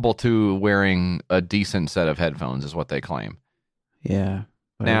comparable to wearing a decent set of headphones is what they claim. Yeah.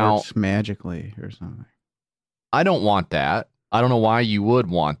 But Now- it works magically or something. I don't want that. I don't know why you would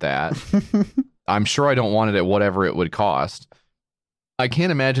want that. I'm sure I don't want it at whatever it would cost. I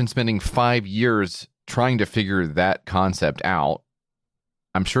can't imagine spending 5 years trying to figure that concept out.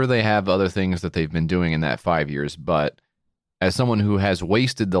 I'm sure they have other things that they've been doing in that 5 years, but as someone who has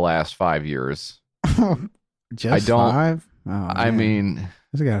wasted the last 5 years, Just I don't. 5? Oh, I man. mean,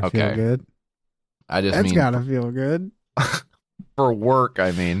 That's gotta feel okay. good. I just That's mean gotta feel good. for work.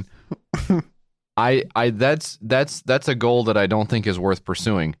 I mean, that's a goal that I don't think is worth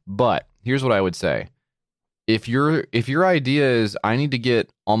pursuing. But here's what I would say: if your idea is I need to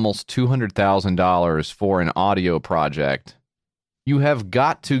get almost $200,000 for an audio project, you have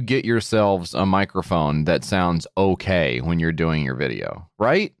got to get yourselves a microphone that sounds okay when you're doing your video,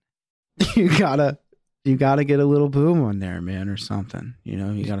 right? You gotta get a little boom on there, man, or something. You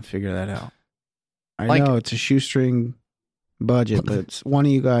know, you gotta figure that out. I Like- know it's a shoestring budget, but one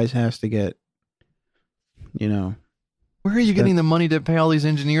of you guys has to get, you know. Where are you getting the money to pay all these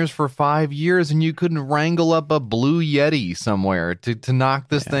engineers for 5 years and you couldn't wrangle up a Blue Yeti somewhere to knock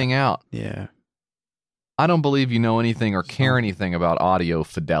this thing out? Yeah. I don't believe you know anything or care anything about audio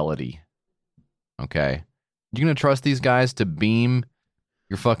fidelity. Okay? You gonna trust these guys to beam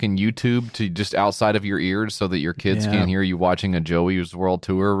your fucking YouTube to just outside of your ears so that your kids Yeah. can't hear you watching a Joey's World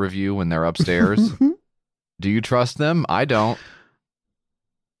Tour review when they're upstairs? Do you trust them? I don't.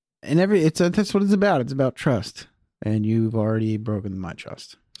 And that's what it's about. It's about trust, and you've already broken my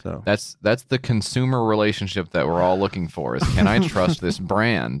trust. So That's the consumer relationship that we're all looking for is can I trust this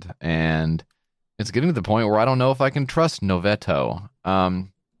brand? And it's getting to the point where I don't know if I can trust Noveto.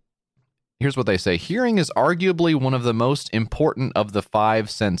 Here's what they say. Hearing is arguably one of the most important of the 5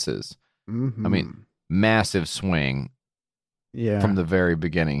 senses. Mhm. I mean, massive swing yeah, from the very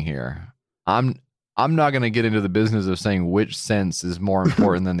beginning here. I'm not going to get into the business of saying which sense is more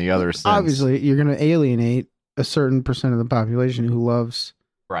important than the other sense. obviously you're going to alienate a certain percent of the population who loves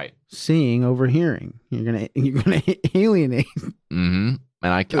Right. seeing over hearing. You're gonna alienate. Mm-hmm.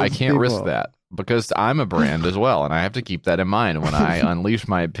 And I Those can't risk people. that because I'm a brand as well, and I have to keep that in mind when I unleash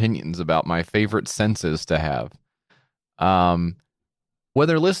my opinions about my favorite senses to have.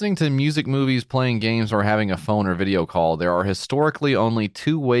 Whether listening to music, movies, playing games, or having a phone or video call, there are historically only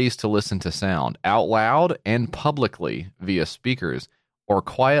 2 ways to listen to sound: out loud and publicly via speakers, or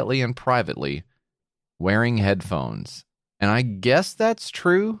quietly and privately wearing headphones. And I guess that's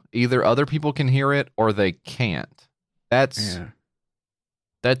true. Either other people can hear it or they can't. That's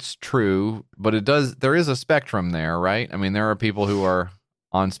true, but there is a spectrum there, right? I mean, there are people who are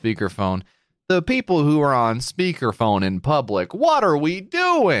on speakerphone. The people who are on speakerphone in public, what are we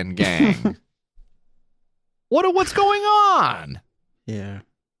doing, gang? What's going on? Yeah.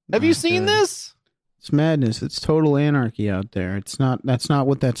 Have you Not seen good. this? It's madness. It's total anarchy out there. That's not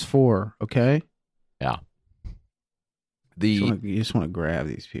what that's for, okay? Yeah. You just want to grab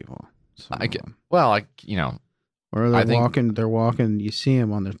these people. Or they're Or I think- they're walking, you see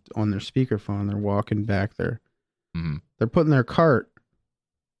them on their speakerphone, they're walking back there. Mhm. They're putting their cart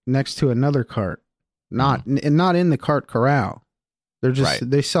next to another cart. Not in the cart corral. They're just Right.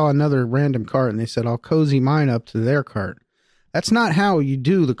 they saw another random cart and they said, "I'll cozy mine up to their cart." That's not how you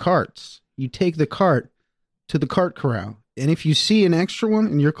do the carts. You take the cart to the cart corral. And if you see an extra one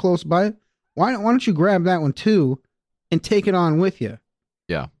and you're close by it, why don't you grab that one too and take it on with you?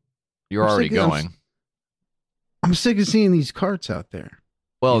 Yeah. You're I'm already sick of- going. I'm sick of seeing these carts out there.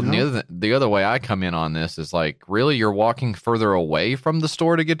 Well, You know? the other way I come in on this is like, really, you're walking further away from the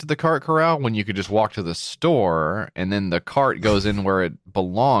store to get to the cart corral when you could just walk to the store and then the cart goes in where it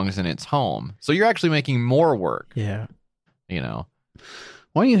belongs in its home. So you're actually making more work. Yeah. You know,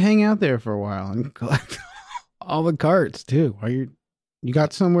 Why don't you hang out there for a while and collect all the carts too? You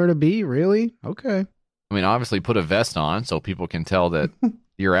got somewhere to be? Really? Okay. I mean, obviously put a vest on so people can tell that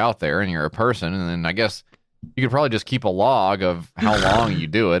you're out there and you're a person. And then I guess you could probably just keep a log of how long you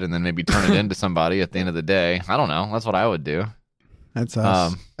do it and then maybe turn it into somebody at the end of the day. I don't know. That's what I would do. That's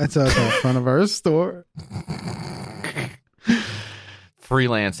us. That's us out front of our store.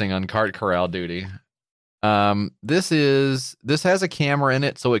 Freelancing on cart corral duty. This has a camera in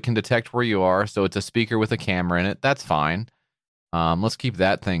it so it can detect where you are. So it's a speaker with a camera in it. That's fine. Let's keep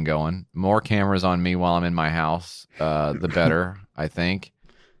that thing going. More cameras on me while I'm in my house, the better, I think.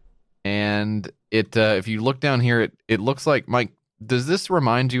 And it, if you look down here, it looks like, Mike, does this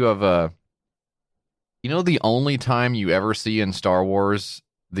remind you of the only time you ever see in Star Wars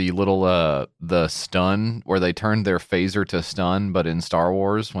the little the stun where they turned their phaser to stun, but in Star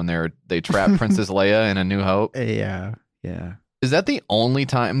Wars when they trap Princess Leia in A New Hope? Yeah. Is that the only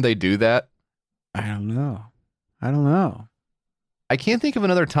time they do that? I don't know. I can't think of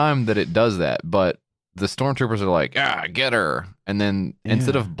another time that it does that, but the stormtroopers are like, get her. And then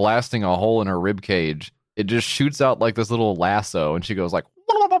instead of blasting a hole in her rib cage, it just shoots out like this little lasso and she goes like,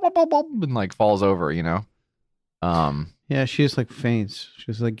 and like falls over, you know? Yeah, she just like faints. She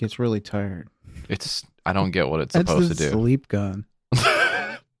just like gets really tired. I don't get what it's supposed to do. Sleep gun.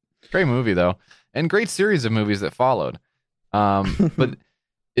 Great movie though. And great series of movies that followed. But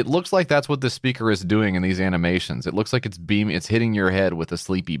it looks like that's what the speaker is doing in these animations. It looks like it's hitting your head with a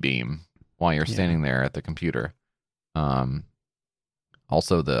sleepy beam while you're standing there at the computer.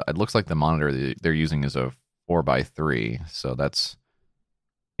 Also, it looks like the monitor they're using is a 4x3, so that's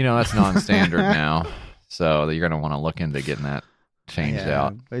non-standard now. So you're gonna want to look into getting that changed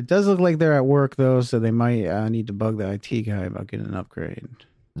out. It does look like they're at work though, so they might need to bug the IT guy about getting an upgrade.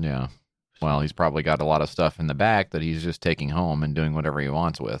 Yeah. Well, he's probably got a lot of stuff in the back that he's just taking home and doing whatever he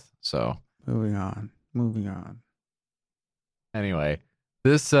wants with. So moving on. Anyway,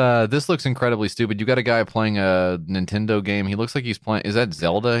 this looks incredibly stupid. You got a guy playing a Nintendo game. He looks like he's playing. Is that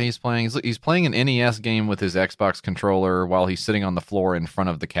Zelda he's playing? He's playing an NES game with his Xbox controller while he's sitting on the floor in front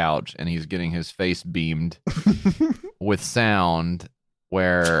of the couch, and he's getting his face beamed with sound.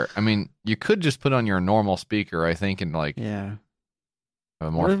 Where you could just put on your normal speaker, I think, and like have a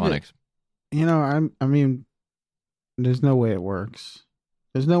more fun experience. There's no way it works.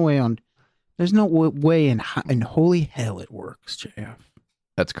 There's no way in holy hell it works, JF.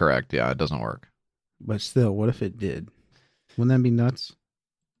 That's correct. Yeah, it doesn't work. But still, what if it did? Wouldn't that be nuts?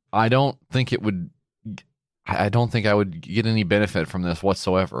 I don't think it would. I don't think I would get any benefit from this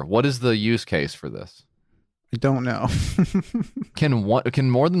whatsoever. What is the use case for this? I don't know. Can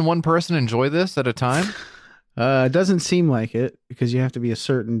more than one person enjoy this at a time? It doesn't seem like it because you have to be a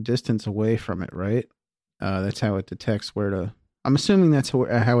certain distance away from it, right? That's how it detects where to. I'm assuming that's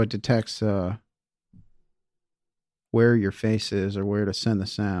how it detects where your face is or where to send the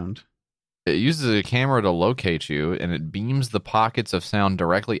sound. It uses a camera to locate you, and it beams the pockets of sound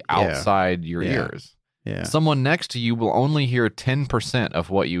directly outside your ears. Yeah. Someone next to you will only hear 10% of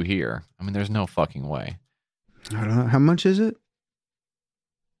what you hear. There's no fucking way. I don't know. How much is it?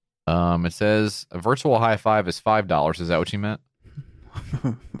 It says a virtual high five is $5. Is that what you meant?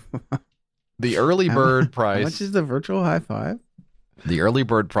 The early bird price. How much is the virtual high five? The early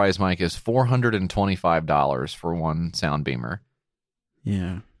bird price, Mike, is $425 for one sound beamer.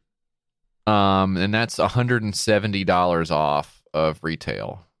 Yeah. And that's $170 off of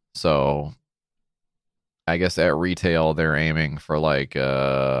retail. So I guess at retail they're aiming for like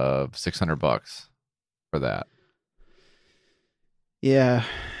 $600 for that. Yeah.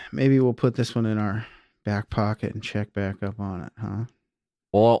 Maybe we'll put this one in our back pocket and check back up on it, huh?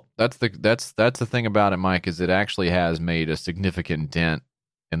 Well, that's the thing about it, Mike, is it actually has made a significant dent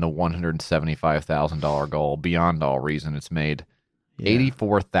in the $175,000 goal. Beyond all reason, it's made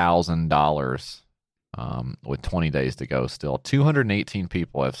 $84,000 with 20 days to go. Still, 218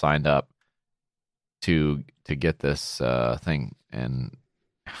 people have signed up to get this thing, and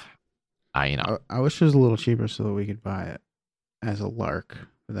I wish it was a little cheaper so that we could buy it as a lark,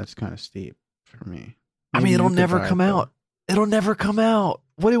 but that's kind of steep for me. It'll never come out. It'll never come out.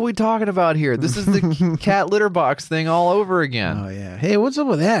 What are we talking about here? This is the cat litter box thing all over again. Oh, yeah. Hey, what's up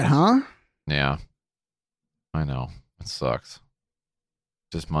with that, huh? Yeah. I know. It sucks.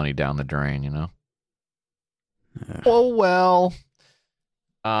 Just money down the drain, you know? Oh, well.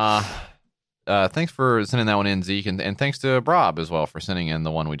 Thanks for sending that one in, Zeke. And thanks to Rob as well for sending in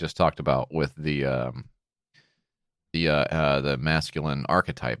the one we just talked about with the masculine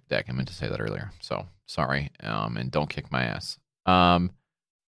archetype deck. I meant to say that earlier. So sorry. And don't kick my ass.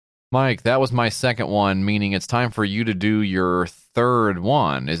 Mike, that was my second one, meaning it's time for you to do your third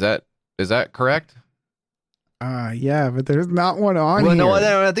one. Is that correct? Yeah, but there's not one on here. No,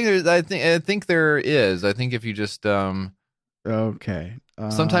 I think there is. I think if you just okay.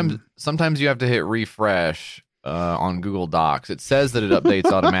 Sometimes you have to hit refresh on Google Docs. It says that it updates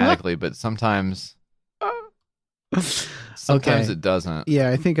automatically, but sometimes it doesn't. Yeah,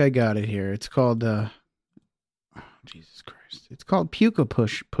 I think I got it here. It's called Jesus Christ. It's called Puka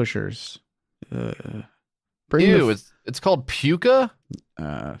Pushers. It's called Puka?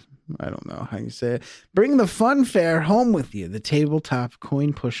 I don't know how you say it. Bring the fun fair home with you. The tabletop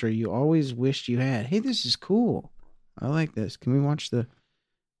coin pusher you always wished you had. Hey, this is cool. I like this. Can we watch the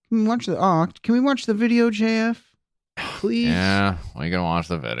video, JF? Please? Yeah, we can watch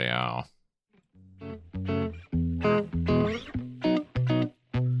the video.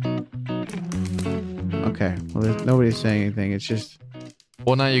 Okay. Well, nobody's saying anything. It's just...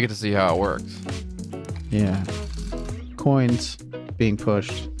 Well, now you get to see how it works. Yeah. coins being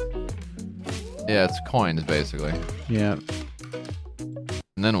pushed. Yeah, it's coins basically. Yeah.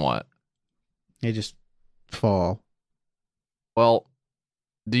 And then what? They just fall. Well,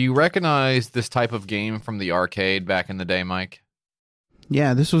 do you recognize this type of game from the arcade back in the day, Mike?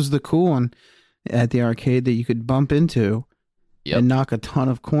 Yeah, this was the cool one at the arcade that you could bump into and knock a ton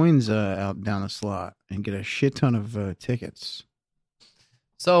of coins out down the slot and get a shit ton of tickets.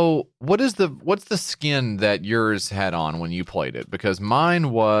 So, what's the skin that yours had on when you played it? Because mine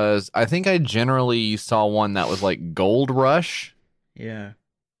was, I think I generally saw one that was like Gold Rush. Yeah.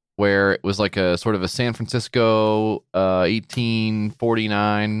 Where it was like a sort of a San Francisco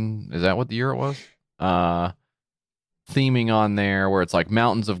 1849. Is that what the year it was? Theming on there where it's like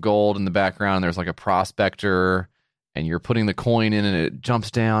mountains of gold in the background. There's like a prospector and you're putting the coin in and it jumps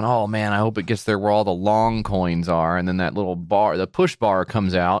down. Oh man, I hope it gets there where all the long coins are. And then that little bar, the push bar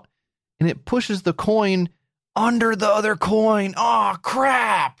comes out and it pushes the coin under the other coin. Oh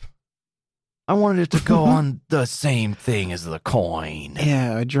crap. I wanted it to go on the same thing as the coin.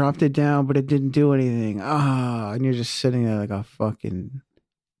 Yeah, I dropped it down, but it didn't do anything. And you're just sitting there like a fucking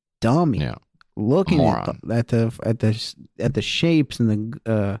dummy. Yeah. Looking at the shapes and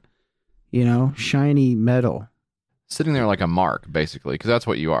the shiny metal. Sitting there like a mark, basically, because that's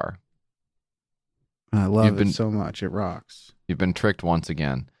what you are. I love it so much. It rocks. You've been tricked once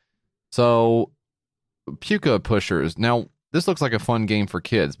again. So, Puka pushers. Now, this looks like a fun game for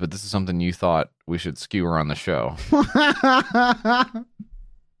kids, but this is something you thought we should skewer on the show.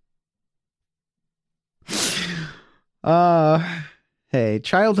 Hey,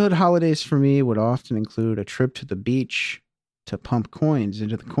 childhood holidays for me would often include a trip to the beach to pump coins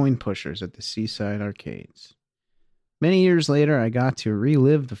into the coin pushers at the seaside arcades. Many years later, I got to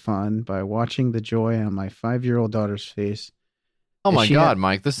relive the fun by watching the joy on my 5-year-old daughter's face. Oh my God,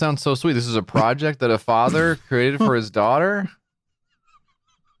 Mike, this sounds so sweet. This is a project that a father created for his daughter?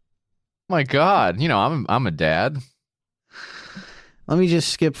 My God, I'm a dad. Let me just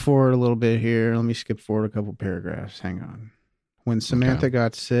skip forward a little bit here. Let me skip forward a couple paragraphs. Hang on. When Samantha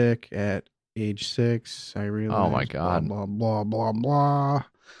got sick at age 6, I realized. Oh my God. Blah, blah, blah, blah,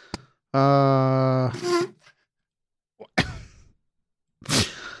 blah.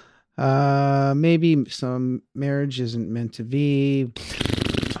 Maybe some marriage isn't meant to be.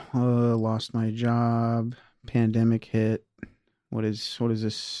 Lost my job. Pandemic hit. What is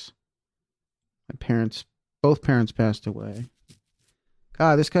this? Both parents passed away.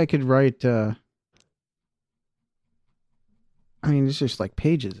 God, this guy could write. It's just like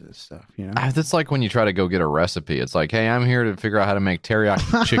pages of this stuff, That's like when you try to go get a recipe. It's like, hey, I'm here to figure out how to make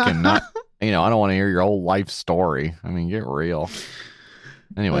teriyaki chicken. Not, I don't want to hear your whole life story. Get real.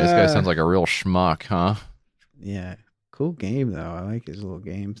 Anyway, this guy sounds like a real schmuck, huh? Yeah. Cool game, though. I like his little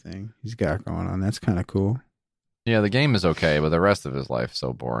game thing he's got going on. That's kind of cool. Yeah, the game is okay, but the rest of his life is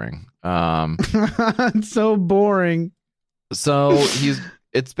so boring. It's so boring. So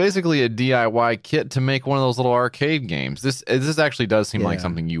it's basically a DIY kit to make one of those little arcade games. This actually does seem like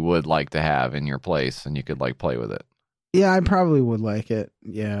something you would like to have in your place, and you could play with it. Yeah, I probably would like it.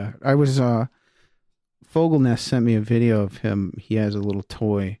 Yeah, I was. Fogelnest sent me a video of him. He has a little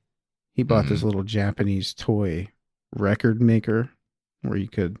toy. He bought this little Japanese toy record maker where you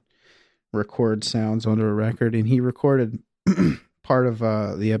could record sounds onto a record, and he recorded part of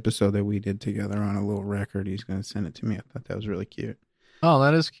the episode that we did together on a little record. He's going to send it to me. I thought that was really cute. Oh,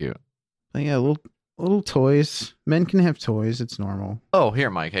 that is cute. But yeah, little toys. Men can have toys. It's normal. Oh, here,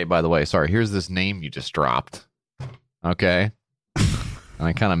 Mike. Hey, by the way, sorry. Here's this name you just dropped. Okay. And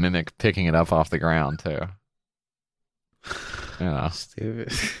I kind of mimic picking it up off the ground, too.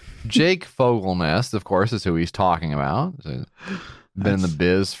 Stupid. Jake Fogelnest, of course, is who he's talking about. Been in the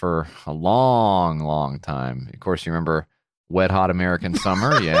biz for a long, long time. Of course, you remember Wet Hot American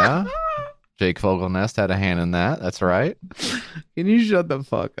Summer, yeah? Jake Fogelnest had a hand in that. That's right. Can you shut the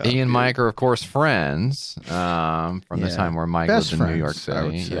fuck up? He and Mike are, of course, friends from the time where Mike lived in New York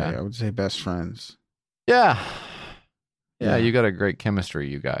City. I would say best friends. Yeah. Yeah, you got a great chemistry,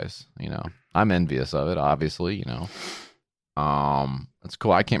 you guys. I'm envious of it, obviously, It's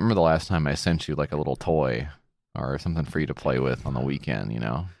cool. I can't remember the last time I sent you a little toy or something for you to play with on the weekend, You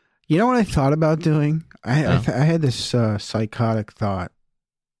know what I thought about doing? I had this psychotic thought.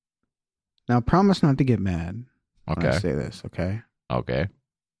 Now, promise not to get mad when I say this, okay? Okay.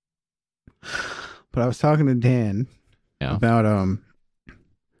 But I was talking to Dan about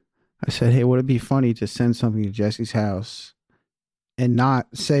I said, hey, would it be funny to send something to Jesse's house and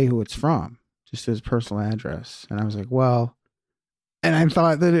not say who it's from, just his personal address? And I was like, well, and I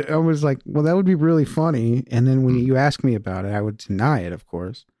thought that I was like, well, that would be really funny. And then when you ask me about it, I would deny it, of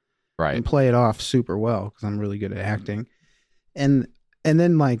course. Right. And play it off super well because I'm really good at acting. And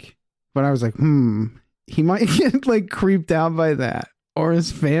then like, but I was like, he might get like creeped out by that, or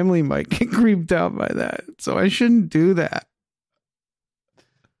his family might get creeped out by that. So I shouldn't do that.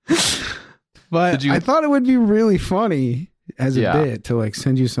 But I thought it would be really funny as a bit to like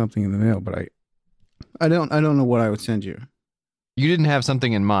send you something in the mail, but I don't know what I would send you. You didn't have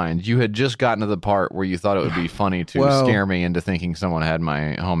something in mind. You had just gotten to the part where you thought it would be funny to scare me into thinking someone had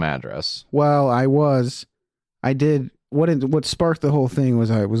my home address. Well, I did. What sparked the whole thing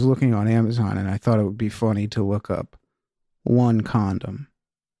was I was looking on Amazon and I thought it would be funny to look up one condom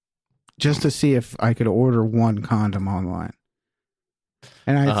just to see if I could order one condom online.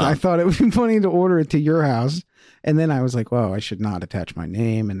 And I thought it would be funny to order it to your house. And then I was like, well, I should not attach my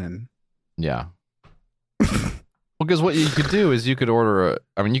name. And then. Yeah. Well, because what you could do is you could order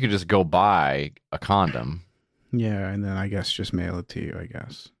you could just go buy a condom. Yeah. And then I guess just mail it to you, I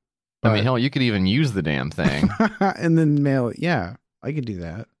guess. I mean, hell, you could even use the damn thing. And then mail it. Yeah, I could do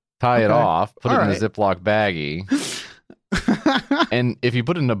that. Tie it off, put it in a Ziploc baggie. And if you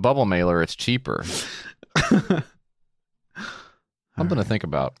put it in a bubble mailer, it's cheaper. Something to think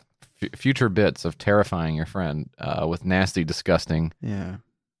about. Future bits of terrifying your friend with nasty, disgusting,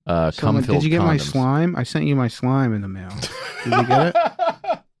 cum-filled Did you get condoms. my slime? I sent you my slime in the mail. Did you get it?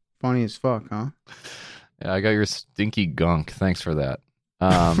 Funny as fuck, huh? Yeah, I got your stinky gunk. Thanks for that.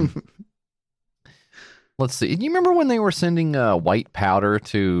 Let's see. You remember when they were sending white powder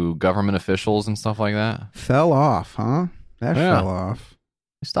to government officials and stuff like that? Fell off, huh? That fell off.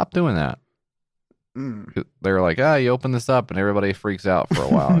 Stop doing that. They were like, you open this up and everybody freaks out for a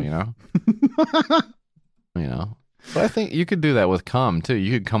while, you know? But I think you could do that with cum too.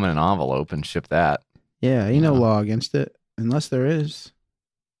 You could come in an envelope and ship that. Yeah, ain't no law against it unless there is.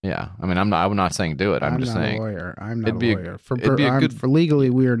 Yeah, I mean, I'm not saying do it. I'm just saying. I'm not a lawyer. For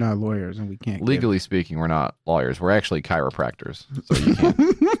legally, we are not lawyers, and we can't. Legally speaking, we're not lawyers. We're actually chiropractors, so you can't.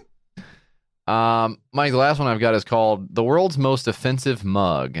 Mike, the last one I've got is called "The World's Most Offensive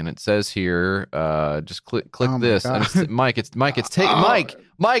Mug," and it says here, just click this. And it's, Mike, it's taking me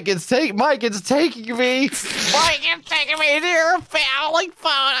to your family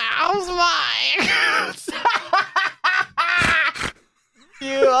photos, Mike.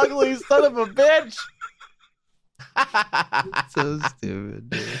 You ugly son of a bitch. So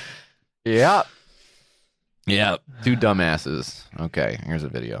stupid, dude. Yep. Two dumbasses. Okay, here's a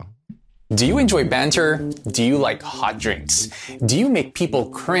video. Do you enjoy banter? Do you like hot drinks? Do you make people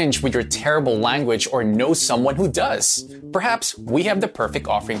cringe with your terrible language or know someone who does? Perhaps we have the perfect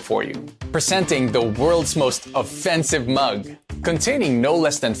offering for you. Presenting the world's most offensive mug. Containing no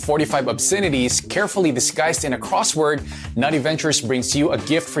less than 45 obscenities carefully disguised in a crossword, Nutty Ventures brings you a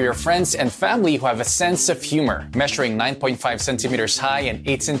gift for your friends and family who have a sense of humor. Measuring 9.5 centimeters high and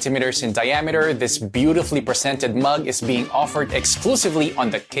 8 centimeters in diameter, this beautifully presented mug is being offered exclusively on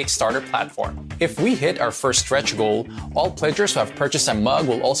the Kickstarter platform. If we hit our first stretch goal, all pledgers who have purchased a mug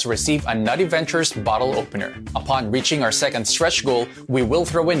will also receive a Nutty Ventures bottle opener. Upon reaching our second stretch goal, we will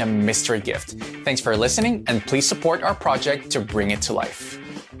throw in a mystery gift. Thanks for listening, and please support our project to bring it to life.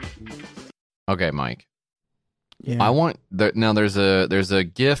 Okay, Mike. Yeah. I want now. There's a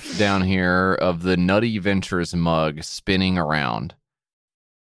GIF down here of the Nutty Ventures mug spinning around.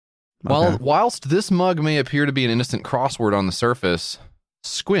 Okay. Whilst this mug may appear to be an innocent crossword on the surface,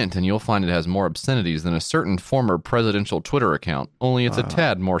 squint and you'll find it has more obscenities than a certain former presidential Twitter account. Only it's a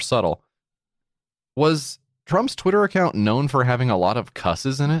tad more subtle. Was Trump's Twitter account known for having a lot of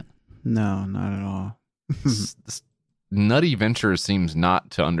cusses in it? No, not at all. This Nutty Ventures seems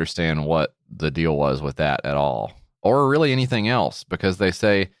not to understand what the deal was with that at all, or really anything else, because they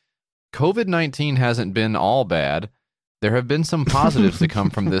say COVID-19 hasn't been all bad. There have been some positives to come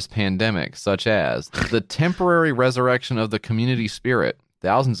from this pandemic, such as the temporary resurrection of the community spirit.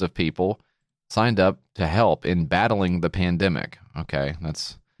 Thousands of people signed up to help in battling the pandemic. Okay,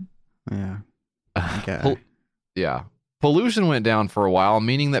 that's... Yeah. Okay. Yeah. Pollution went down for a while,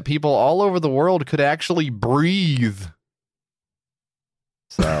 meaning that people all over the world could actually breathe.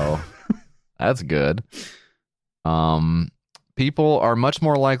 So, that's good. People are much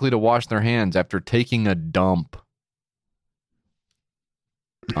more likely to wash their hands after taking a dump.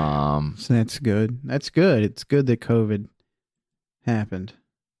 So that's good. That's good. It's good that COVID happened.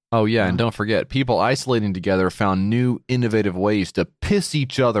 Oh, yeah, and don't forget, people isolating together found new, innovative ways to piss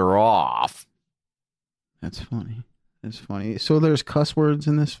each other off. That's funny. That's funny. So there's cuss words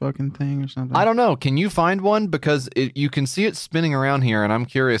in this fucking thing or something? I don't know. Can you find one? Because you can see it spinning around here, and I'm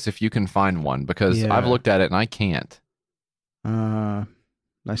curious if you can find one, because I've looked at it and I can't. I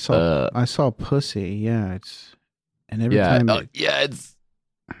saw pussy. Yeah, it's... And every time... it's...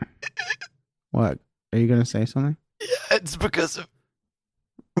 What? Are you gonna say something? Yeah, it's because of.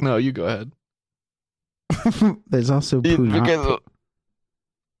 No, you go ahead. There's also Punani.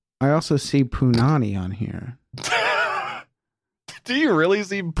 I also see Punani on here. Do you really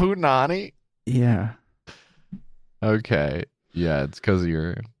see Punani? Yeah. Okay. Yeah, it's because of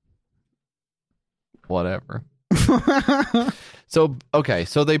your whatever. So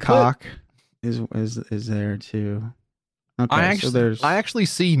they Cock is there too. Okay, I actually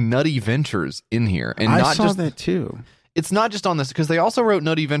see Nutty Ventures in here, and I saw that too. It's not just on this, because they also wrote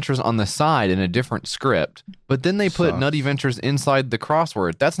Nutty Ventures on the side in a different script, but then they put Nutty Ventures inside the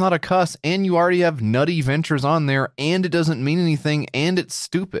crossword. That's not a cuss, and you already have Nutty Ventures on there, and it doesn't mean anything, and it's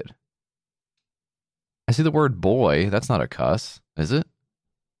stupid. I see the word boy. That's not a cuss, is it?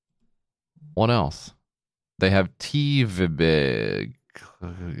 What else? They have Ventures.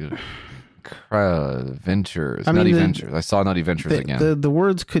 Nutty Ventures. I saw Nutty Ventures again. The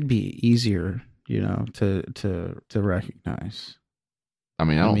words could be easier, to recognize. I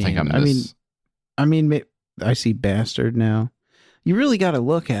don't think I'm this. I see bastard now. You really got to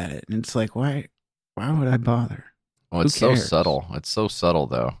look at it, and it's like, why would I bother? Well, it's so subtle. It's so subtle,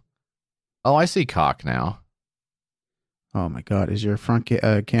 though. Oh, I see cock now. Oh my God! Is your front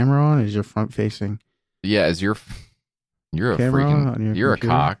camera on? Is your front facing? Yeah, you're a freaking. You're computer? A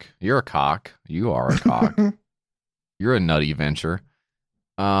cock. You're a cock. You are a cock. You're a nutty venture.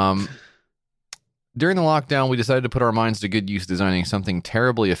 During the lockdown, we decided to put our minds to good use designing something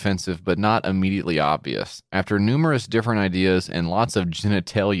terribly offensive but not immediately obvious. After numerous different ideas and lots of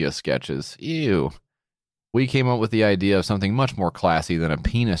genitalia sketches, we came up with the idea of something much more classy than a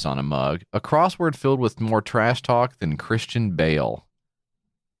penis on a mug, a crossword filled with more trash talk than Christian Bale.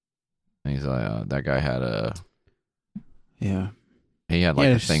 And he's like, that guy had a... Yeah. He had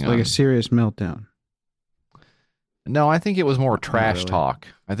a thing like a serious meltdown. No, I think it was more trash talk.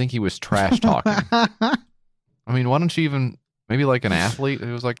 I think he was trash talking. Why don't you even... Maybe like an athlete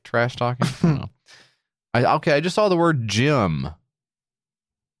who was like trash talking? I don't know. I just saw the word gym.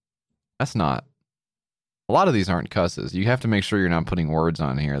 That's not... A lot of these aren't cusses. You have to make sure you're not putting words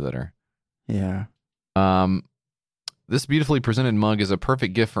on here that are... Yeah. This beautifully presented mug is a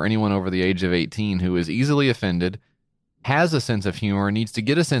perfect gift for anyone over the age of 18 who is easily offended, has a sense of humor, needs to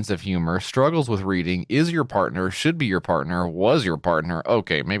get a sense of humor, struggles with reading, is your partner, should be your partner, was your partner,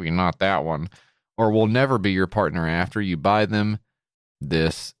 okay, maybe not that one, or will never be your partner after you buy them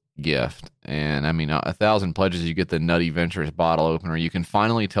this gift. And 1,000 pledges, you get the Nutty Ventures bottle opener. You can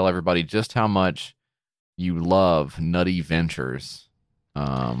finally tell everybody just how much you love Nutty Ventures.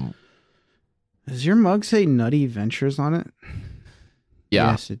 Does your mug say Nutty Ventures on it?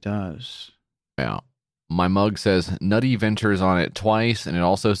 Yeah. Yes, it does. Yeah. My mug says Nutty Ventures on it twice, and it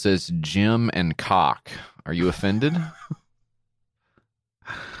also says Jim and Cock. Are you offended?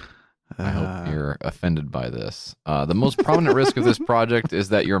 I hope you're offended by this. The most prominent risk of this project is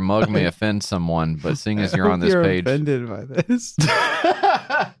that your mug may offend someone, but seeing as you're on this page... offended by this.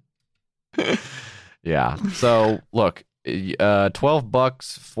 Yeah. So, look,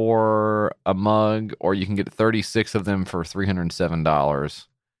 $12 for a mug, or you can get 36 of them for $307.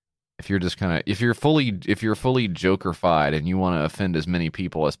 If you're just if you're fully Joker-fied and you want to offend as many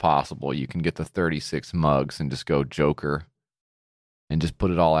people as possible, you can get the 36 mugs and just go Joker and just put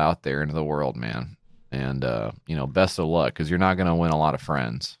it all out there into the world, man. And, best of luck, because you're not going to win a lot of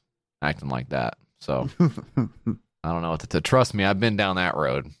friends acting like that. So, I don't know what to trust me. I've been down that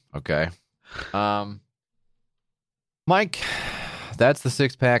road. Okay. Mike, that's the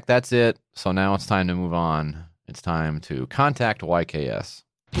 6-pack. That's it. So now it's time to move on. It's time to contact YKS.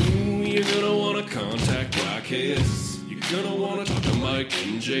 You're gonna wanna contact YKS. You're gonna wanna talk to Mike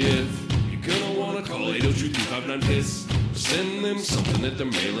and JF. You're gonna wanna call 802-259-PISS. Or send them something at their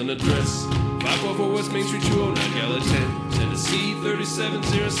mailing address. 544 West Main Street, 209 Gallatin, Tennessee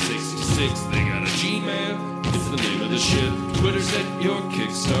 37066. They got a Gmail. It's the name of the ship. Twitter's at your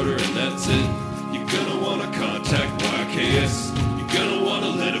Kickstarter, and that's it. You're gonna wanna contact YKS. You're gonna wanna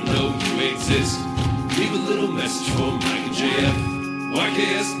let them know you exist. Leave a little message for Mike and JF.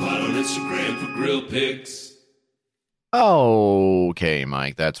 YKS Pod on Instagram for grill pics. Okay,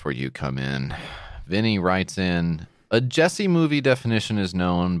 Mike, that's where you come in. Vinny writes in, a Jesse movie definition is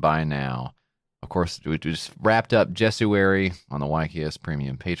known by now. Of course, we just wrapped up Jessuary on the YKS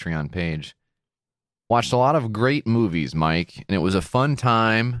Premium Patreon page. Watched a lot of great movies, Mike, and it was a fun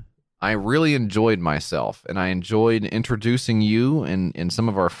time. I really enjoyed myself, and I enjoyed introducing you and some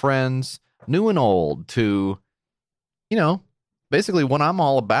of our friends, new and old, to, basically what I'm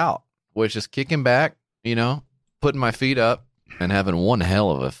all about, which is kicking back, putting my feet up and having one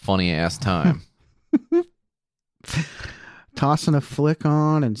hell of a funny ass time. tossing a flick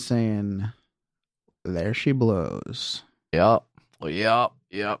on and saying, there she blows. Yep.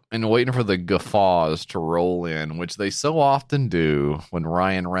 And waiting for the guffaws to roll in, which they so often do when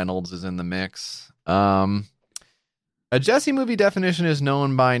Ryan Reynolds is in the mix. A Jesse movie definition is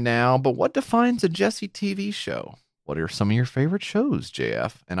known by now, but what defines a Jesse TV show? What are some of your favorite shows,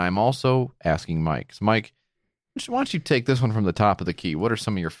 JF? And I'm also asking Mike. So Mike, why don't you take this one from the top of the key? What are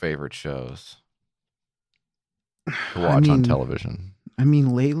some of your favorite shows to watch on television? I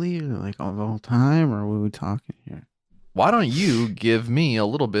mean, lately, like of all time, or what are we talking here? Why don't you give me a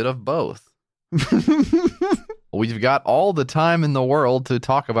little bit of both? We've got all the time in the world to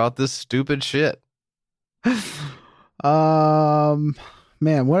talk about this stupid shit. Man,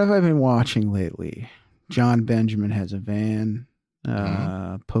 what have I been watching lately? John Benjamin Has a Van.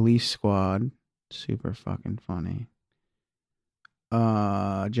 Police Squad. Super fucking funny.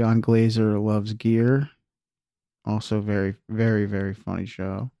 John Glazer Loves Gear. Also very, very, very funny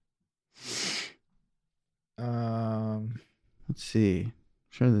show. Let's see. I'm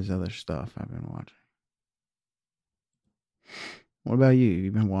sure there's other stuff I've been watching. What about you?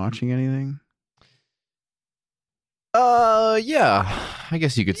 You been watching anything? Yeah. I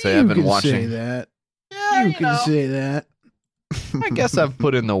guess you could say I've been watching. Say that. Yeah, you can say that. I guess I've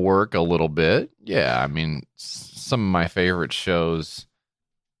put in the work a little bit. Yeah, I mean, some of my favorite shows.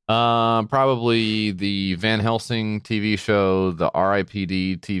 Probably the Van Helsing TV show, the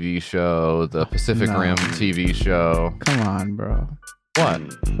R.I.P.D. TV show, the Pacific Rim TV show. Come on, bro. What?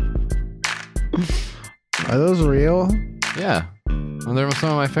 Are those real? Yeah. Well, they're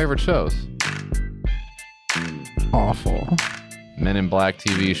some of my favorite shows. Awful. Men in Black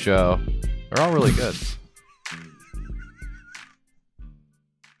TV show. They're all really good.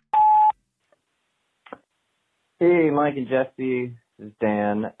 Hey, Mike and Jesse. This is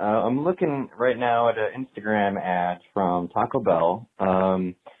Dan. I'm looking right now at an Instagram ad from Taco Bell.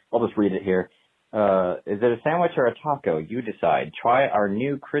 I'll just read it here. Is it a sandwich or a taco? You decide. Try our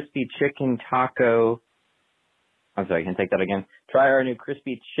new crispy chicken taco. I'm sorry, can I take that again? Try our new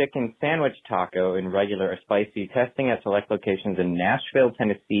crispy chicken sandwich taco in regular or spicy. Testing at select locations in Nashville,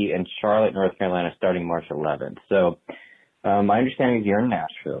 Tennessee, and Charlotte, North Carolina, starting March 11th. So, my understanding is you're in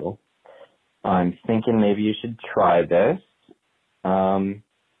Nashville. I'm thinking maybe you should try this.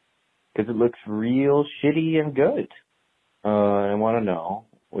 Because it looks real shitty and good. I want to know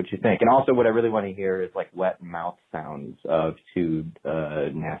what you think. And also what I really want to hear is like wet mouth sounds of two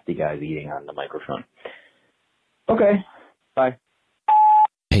nasty guys eating on the microphone. Okay, bye.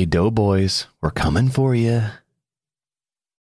 Hey, Doughboys, we're coming for you.